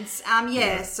sense.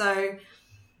 So.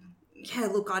 Yeah,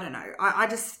 look, I don't know. I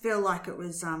just feel like it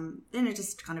was then it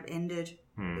just kind of ended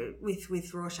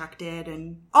with Rorschach dead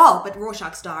but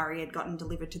Rorschach's diary had gotten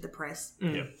delivered to the press.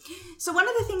 Yeah. So one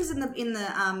of the things in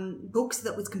the books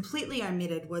that was completely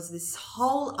omitted was this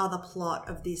whole other plot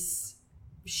of this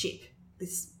ship,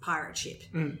 this pirate ship.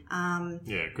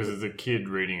 Because it's a kid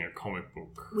reading a comic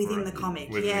book within the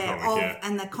comic.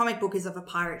 And the comic book is of a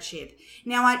pirate ship.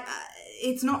 Now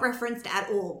it's not referenced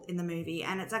at all in the movie,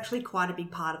 and it's actually quite a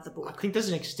big part of the book. I think there's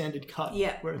an extended cut.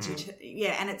 Yeah, where it's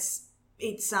and it's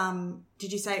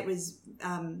did you say it was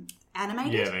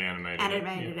animated? Yeah, they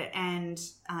animated it, and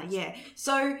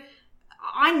So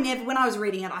when I was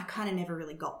reading it, I kind of never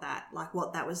really got that, like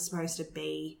what that was supposed to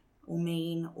be or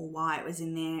mean or why it was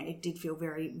in there. It did feel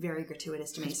very, very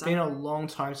gratuitous to me. It's been a long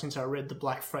time since I read the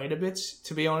Black Freighter bits.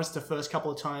 To be honest, the first couple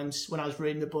of times when I was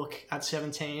reading the book at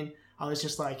 17, I was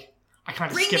just like, I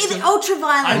kind of bring me skipped the it.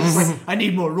 ultraviolence. I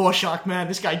need more Rorschach, man.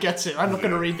 This guy gets it. I'm not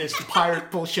going to read this pirate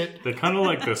bullshit. They're kind of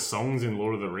like the songs in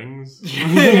Lord of the Rings.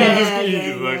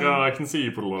 I can see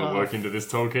you put a lot of work into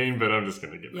this, Tolkien, but I'm just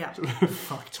going to get back to it.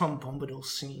 Fuck, Tom Bombadil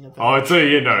singing about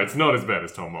it's not as bad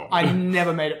as Tom Bombadil. I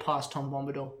never made it past Tom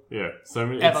Bombadil. Yeah,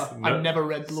 I never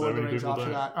read Lord of the Rings after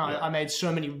that. Yeah. I made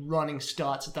so many running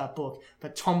starts at that book,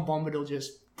 but Tom Bombadil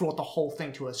just brought the whole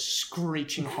thing to a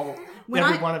screeching halt.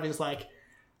 One of his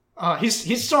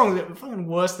his songs are fucking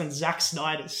worse than Zack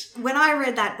Snyder's. When I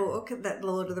read that book, that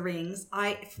Lord of the Rings,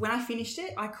 when I finished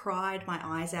it, I cried my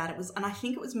eyes out. And I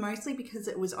think it was mostly because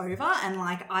it was over, and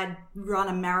like I'd run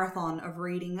a marathon of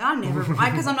reading.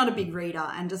 Because I'm not a big reader,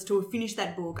 and just to finish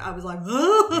that book, I was like,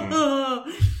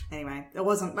 Anyway, that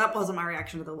wasn't my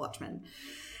reaction to the Watchmen.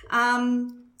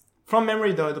 From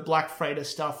memory, though, the Black Freighter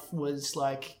stuff was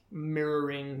like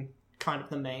mirroring kind of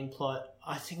the main plot.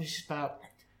 I think it's about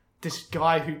this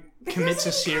guy who commits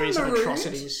a series of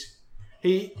atrocities.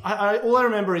 All I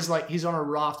remember is like he's on a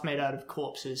raft made out of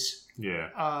corpses. Yeah.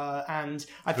 And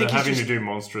I think he's having to do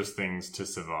monstrous things to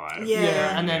survive.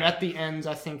 Yeah. And then at the end,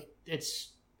 I think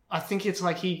it's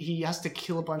like he has to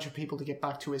kill a bunch of people to get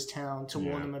back to his town to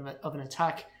warn them of an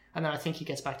attack. And then I think he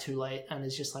gets back too late and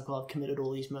is just like, well, I've committed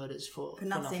all these murders for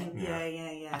nothing.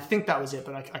 Yeah. I think that was it,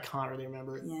 but I can't really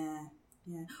remember it. Yeah.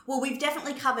 Well, we've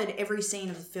definitely covered every scene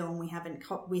of the film. We haven't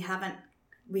talked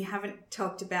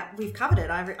about. We've covered it.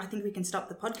 I think we can stop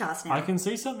the podcast now. I can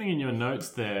see something in your notes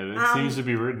there that seems to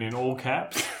be written in all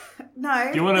caps. No.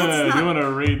 Do you want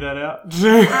to read that out? Do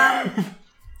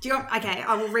you want? Okay,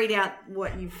 I will read out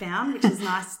what you found, which is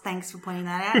nice. Thanks for pointing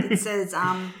that out. It says,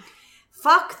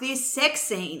 "Fuck this sex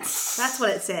scene." That's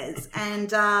what it says.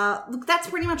 And look, that's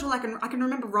pretty much all I can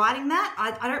remember writing that.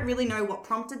 I don't really know what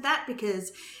prompted that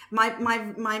because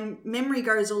my memory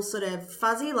goes all sort of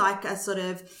fuzzy, like a sort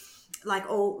of like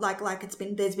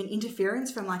there's been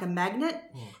interference from like a magnet,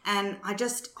 and I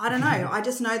don't know. I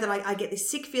just know that I get this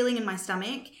sick feeling in my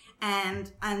stomach.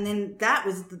 And then that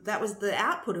was the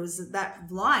output. It was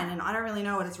that line, and I don't really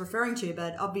know what it's referring to,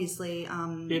 but obviously,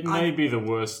 it may be the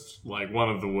worst, like one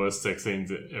of the worst sex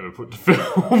scenes ever put to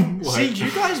film. See,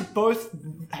 you guys both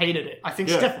hated it. I think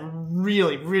Steph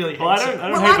really, really hates it. I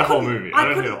don't hate the whole movie.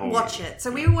 I couldn't watch it,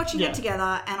 so we were watching it together,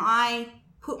 and I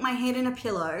put my head in a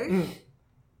pillow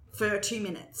for 2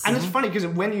 minutes. And it's funny because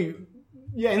when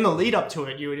in the lead up to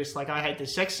it, you were just like, I hate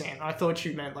this sex scene. I thought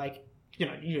you meant like,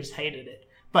 you just hated it.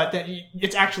 But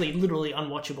it's actually literally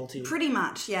unwatchable to you. Pretty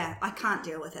much, yeah. I can't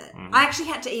deal with it. I actually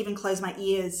had to even close my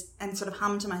ears and sort of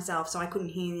hum to myself so I couldn't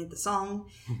hear the song.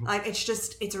 Like,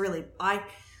 it's really...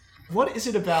 What is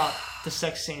it about the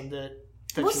sex scene that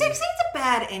sex scenes are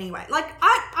bad anyway. Like,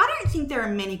 I don't think there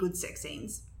are many good sex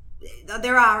scenes.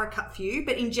 There are a few,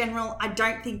 but in general, I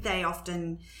don't think they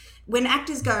often... When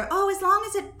actors go, as long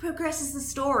as it progresses the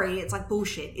story, it's like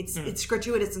bullshit. It's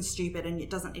gratuitous and stupid and it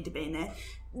doesn't need to be in there.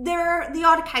 There are the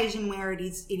odd occasion where it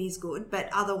is good, but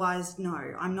otherwise, no,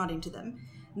 I'm not into them.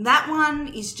 That one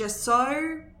is just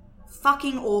so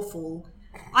fucking awful.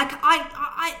 I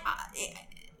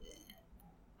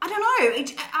don't know.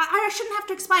 I shouldn't have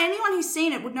to explain. Anyone who's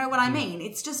seen it would know what I mean.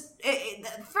 It's just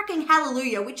freaking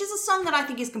Hallelujah, which is a song that I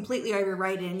think is completely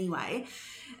overrated anyway.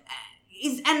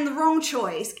 and the wrong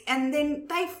choice, and then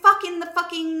they fuck in the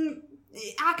fucking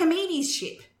Archimedes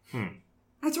ship.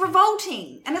 It's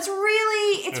revolting, and it's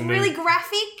really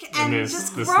graphic and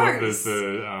just gross. There's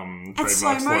the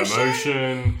slow trademark slow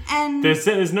motion, and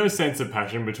there's no sense of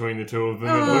passion between the two of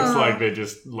them. It looks like they're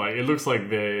just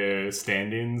they're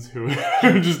stand-ins who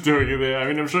are just doing it there. I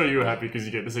mean, I'm sure you were happy because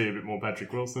you get to see a bit more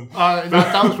Patrick Wilson.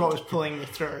 That was what was pulling me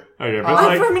through. Okay,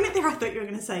 but for a minute there, I thought you were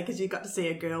going to say because you got to see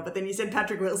a girl, but then you said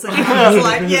Patrick Wilson, and I was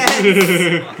like, yes.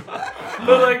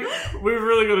 But like, we've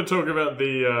really got to talk about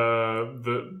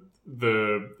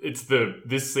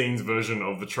this scene's version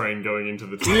of the train going into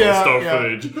the tunnel stock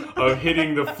footage of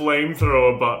hitting the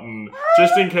flamethrower button,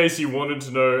 just in case you wanted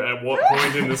to know at what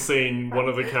point in the scene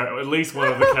at least one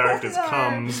of the characters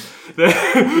comes.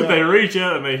 They reach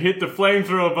out and they hit the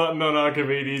flamethrower button on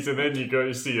Archimedes, and then you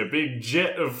go see a big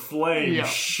jet of flame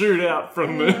shoot out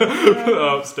from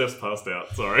the... Steph's passed out,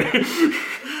 sorry.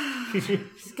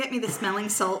 Just get me the smelling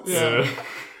salts. Yeah.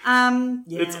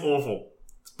 It's awful.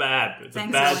 Bad. It's a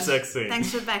bad sex scene. Thanks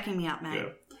for backing me up, mate.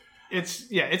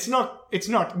 Yeah. It's not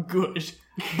good,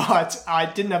 but I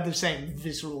didn't have the same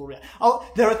visceral reaction.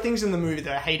 There are things in the movie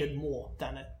that I hated more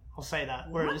than it. I'll say that.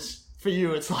 Whereas for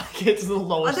you, it's like it's the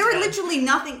lowest. There is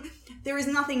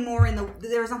nothing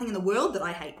in the world that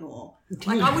I hate more.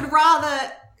 Like I would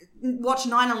rather watch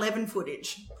 9/11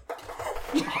 footage.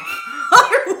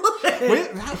 I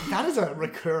would. That is a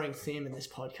recurring theme in this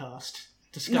podcast.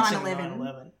 Discussing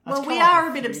 9/11. Well, we are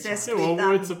a bit obsessed with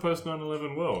it's a post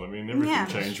 9/11 world. I mean, everything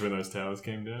changed when those towers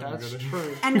came down. That's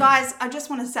true. And guys, I just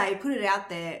want to say, put it out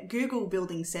there, Google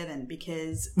Building 7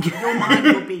 because your mind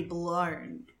will be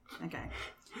blown. Okay.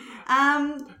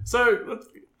 So,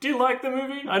 do you like the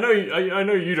movie? I know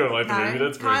you don't like the movie.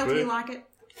 That's very Kyle, clear. do you like it?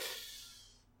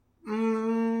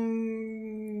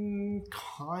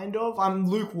 Kind of. I'm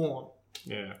lukewarm.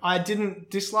 Yeah. I didn't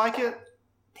dislike it.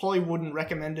 Probably wouldn't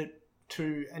recommend it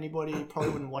to anybody.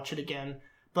 Probably wouldn't watch it again.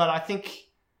 But I think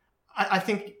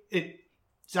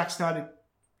Zack Snyder,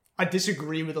 I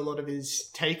disagree with a lot of his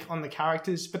take on the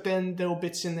characters, but then there were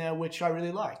bits in there which I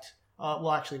really liked.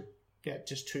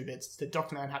 Just two bits. The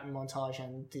Dr. Manhattan montage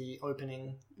and the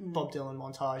opening Bob Dylan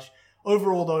montage.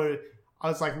 Overall, though, I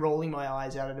was like rolling my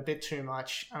eyes at it a bit too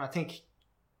much, and I think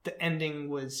the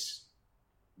ending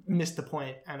missed the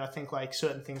point, and I think like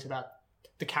certain things about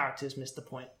the characters missed the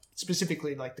point.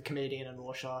 Specifically, like the comedian and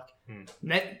Rorschach.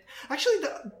 Actually,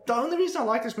 the only reason I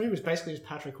like this movie was basically just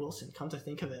Patrick Wilson. Come to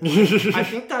think of it, I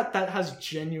think that has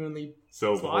genuinely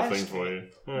sells the whole thing for you.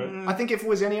 Yeah. I think if it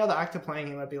was any other actor playing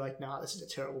him, I'd be like, nah, this is a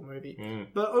terrible movie.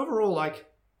 But overall, like,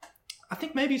 I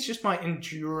think maybe it's just my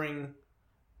enduring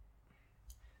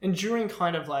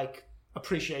kind of like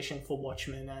appreciation for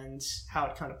Watchmen and how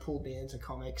it kind of pulled me into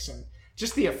comics and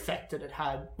just the effect that it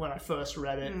had when I first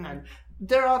read it. And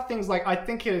there are things like, I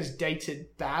think it is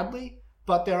dated badly,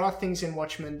 but there are things in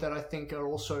Watchmen that I think are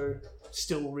also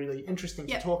still really interesting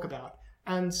to talk about.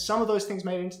 And some of those things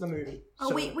made it into the movie. Oh,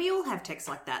 so, we all have texts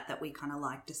like that we kind of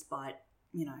like despite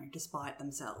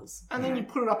themselves. And then you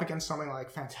put it up against something like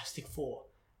Fantastic Four.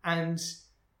 And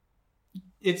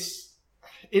it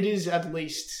is at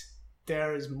least,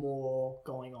 there is more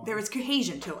going on. There is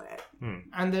cohesion to it.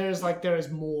 And there's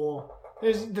more...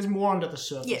 There's more under the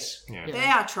surface. Yes, they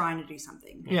are trying to do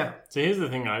something. Yeah. So here's the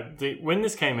thing. When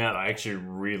this came out, I actually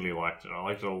really liked it. I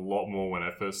liked it a lot more when I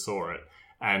first saw it.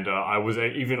 And I was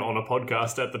even on a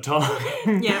podcast at the time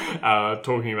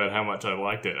talking about how much I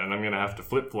liked it. And I'm going to have to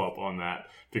flip-flop on that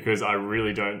because I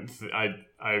really don't...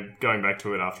 I going back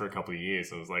to it after a couple of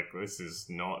years, I was like, this is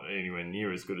not anywhere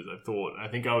near as good as I thought. I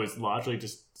think I was largely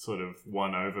just sort of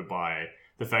won over by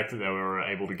the fact that they were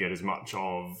able to get as much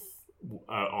of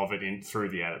it in through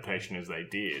the adaptation as they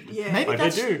did. Yeah, maybe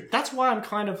like that's why I'm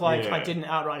kind of like I didn't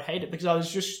outright hate it, because I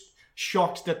was just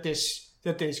shocked that this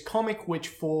comic, which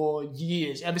for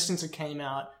years, ever since it came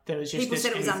out, there was just people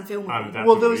said it was unfilmable.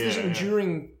 Well, there was this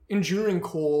enduring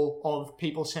call of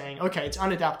people saying, okay, it's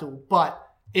unadaptable, but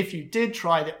if you did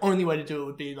try, the only way to do it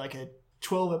would be like a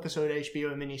 12-episode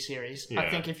HBO miniseries. I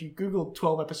think if you Google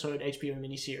 12-episode HBO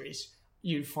miniseries,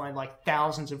 you'd find like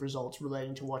thousands of results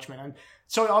relating to Watchmen. And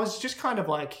so I was just kind of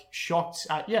like shocked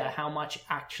at, how much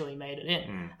actually made it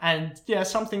in. And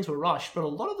some things were rushed, but a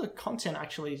lot of the content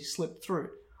actually slipped through.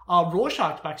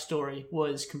 Rorschach's backstory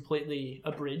was completely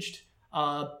abridged.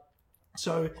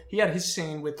 So he had his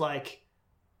scene with like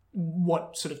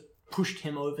what sort of pushed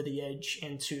him over the edge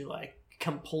into like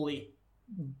complete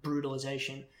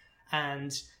brutalization.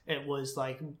 And it was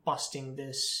like busting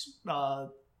this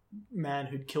man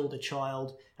who'd killed a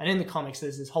child. And in the comics,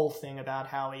 there's this whole thing about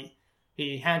how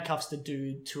he handcuffs the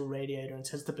dude to a radiator and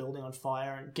sets the building on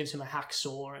fire and gives him a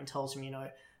hacksaw and tells him,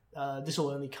 this will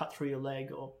only cut through your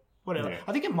leg or whatever. Yeah.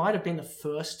 I think it might have been the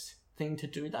first thing to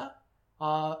do that.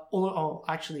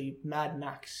 Actually, Mad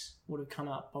Max would have come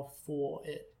out before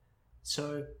it.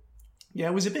 So, yeah,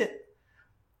 it was a bit...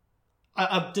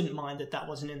 I didn't mind that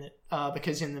wasn't in it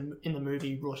because in the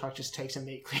movie, Rorschach just takes a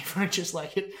meat cleaver and just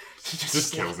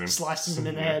kills him. Slices him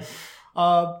in the head.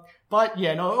 But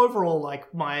yeah, no, overall,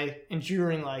 like, my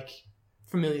enduring, like,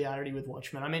 familiarity with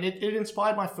Watchmen. I mean, it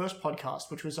inspired my first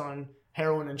podcast, which was on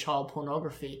heroin and child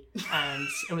pornography, and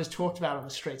it was talked about on the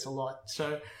streets a lot.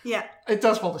 So yeah, it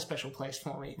does hold a special place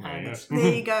for me. Yeah.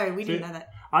 There you go. We didn't know that.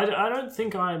 I don't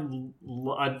think I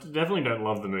definitely don't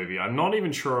love the movie. I'm not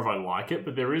even sure if I like it,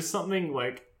 but there is something,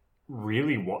 like,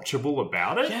 really watchable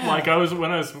about it. Yeah. Like,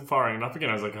 when I was firing it up again,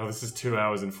 I was like, oh, this is 2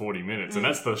 hours and 40 minutes, and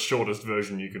that's the shortest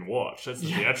version you can watch. That's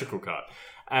the theatrical cut.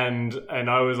 And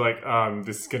I was like,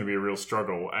 this is going to be a real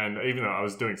struggle. And even though I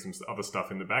was doing some other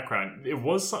stuff in the background,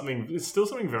 it's still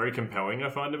something very compelling I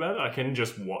find about it. I can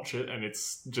just watch it, and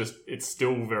it's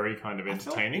still very kind of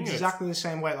entertaining. Exactly the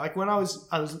same way. Like, when I was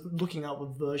looking up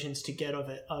what versions to get of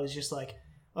it, I was just like,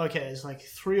 okay, there's like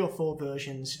 3 or 4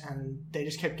 versions, and they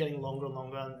just kept getting longer and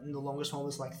longer, and the longest one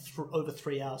was like over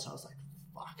 3 hours. I was like,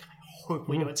 fuck, I hope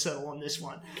we don't settle on this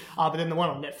one. But then the one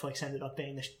on Netflix ended up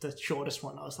being the shortest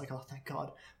one. I was like, oh, thank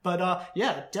God. But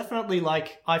yeah, definitely,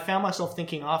 like, I found myself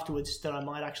thinking afterwards that I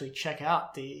might actually check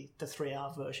out the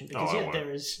 3-hour version because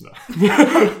there is. No.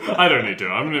 I don't need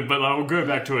to. But I'll go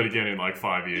back to it again in like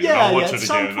 5 years. Yeah, I'll watch at it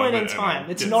some again point in time.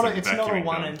 It's not a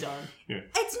one and done. Yeah.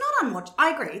 It's not unwatchable. I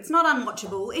agree. It's not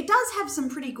unwatchable. It does have some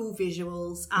pretty cool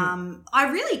visuals. I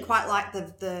really quite like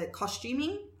the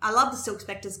costuming. I love the Silk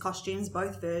Spectre's costumes,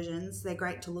 both versions. They're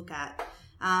great to look at.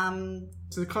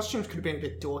 So the costumes could have been a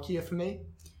bit dorkier for me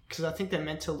because I think they're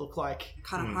meant to look like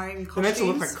kind of home costumes. They're meant to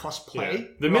look like cosplay. Yeah.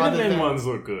 The Minutemen ones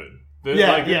look good.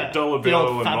 They're Dollar the Bill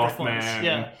old and fabric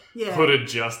Mothman, ones. Hooded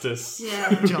Justice.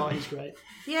 Yeah, Jolly's great.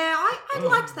 Yeah, I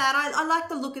liked that. I liked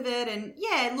the look of it, and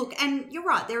yeah, look, and you're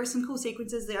right. There are some cool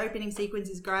sequences. The opening sequence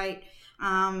is great,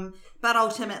 but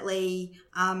ultimately,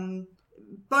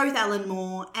 both Alan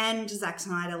Moore and Zack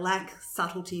Snyder lack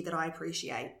subtlety that I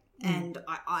appreciate, and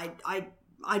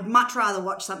I'd much rather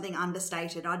watch something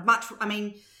understated.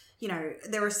 You know,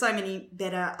 there are so many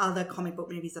better other comic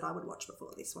book movies that I would watch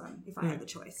before this one if I had the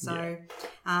choice. So,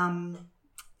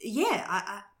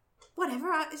 whatever.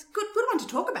 It's a good one to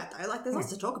talk about, though. Like, there's lots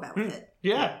to talk about with it.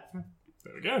 Yeah.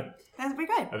 There we go. That's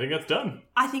pretty great. I think that's done.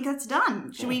 I think that's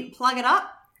done. Should we plug it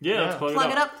up? Yeah, let's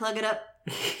plug it up. Plug it up.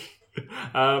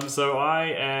 So I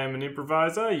am an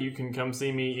improviser. You can come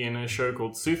see me in a show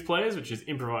called Sooth Players, which is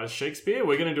improvised Shakespeare.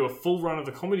 We're going to do a full run of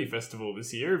the Comedy Festival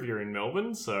this year if you're in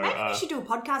Melbourne. So Maybe we should do a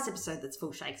podcast episode that's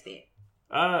full Shakespeare.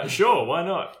 Sure, why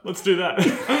not? Let's do that.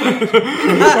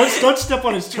 Don't step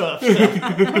on his turf. Can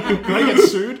I get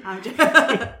sued?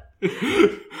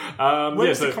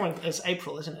 It's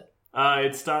April, isn't it?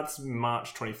 It starts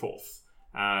March 24th.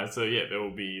 So yeah, there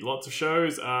will be lots of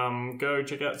shows. Go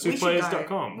check out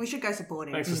soothplayers.com. We should go support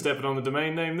him. Thanks for stepping on the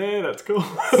domain name there. That's cool.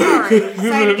 Sorry,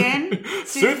 say it again.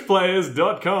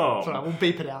 Soothplayers.com. Sorry, we'll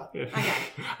beep it out. Yeah. Okay.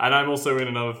 And I'm also in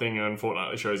another thing on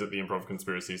fortnightly shows at the Improv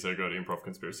Conspiracy, so go to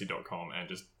improvconspiracy.com and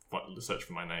just search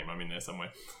for my name. I'm in there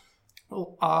somewhere.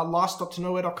 Well,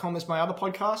 laststoptonowhere.com is my other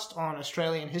podcast on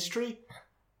Australian history.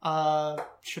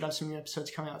 Should have some new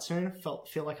episodes coming out soon.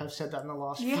 Feel like I've said that in the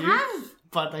last few. have?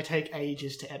 But they take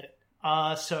ages to edit.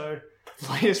 So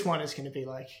the latest one is going to be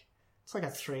it's like a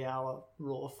 3-hour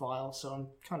raw file. So I'm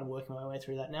kind of working my way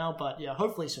through that now. But yeah,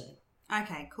 hopefully soon.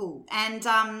 Okay, cool. And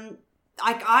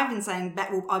I've been saying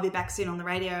I'll be back soon on the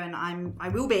radio, and I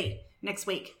will be next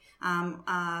week.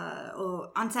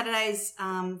 Or on Saturdays,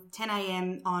 10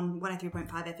 a.m. on 103.5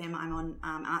 FM. I'm on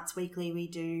Arts Weekly. We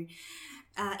do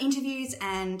interviews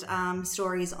and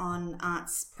stories on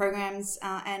arts programs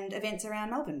and events around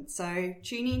Melbourne. So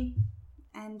tune in,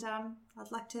 and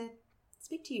I'd like to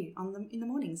speak to you in the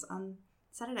mornings on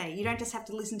Saturday. You don't just have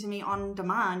to listen to me on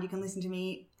demand. You can listen to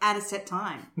me at a set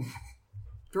time.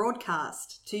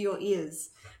 Broadcast to your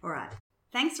ears. All right.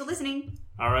 Thanks for listening.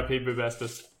 R.I.P.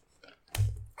 Boobastus.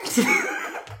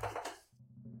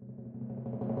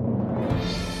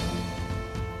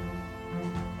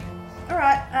 All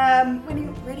right. When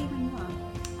you're ready, when you are.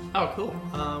 Oh, cool.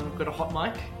 We've got a hot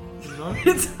mic.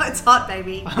 It's hot,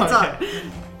 baby. It's hot.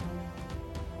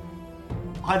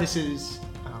 Hi, this is...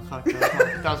 Oh, fuck.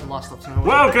 That was the last stop. So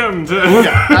Welcome to...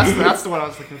 Yeah, that's the one I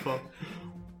was looking for.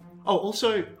 Oh,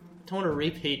 also, I want a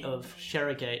repeat of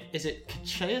Sherrogate. Is it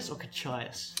Cachias or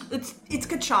Cachias? It's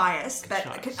Cachias, but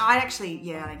Cachias. I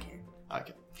don't care.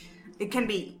 Okay. It could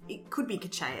be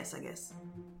Cachias, I guess.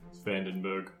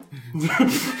 Vandenberg.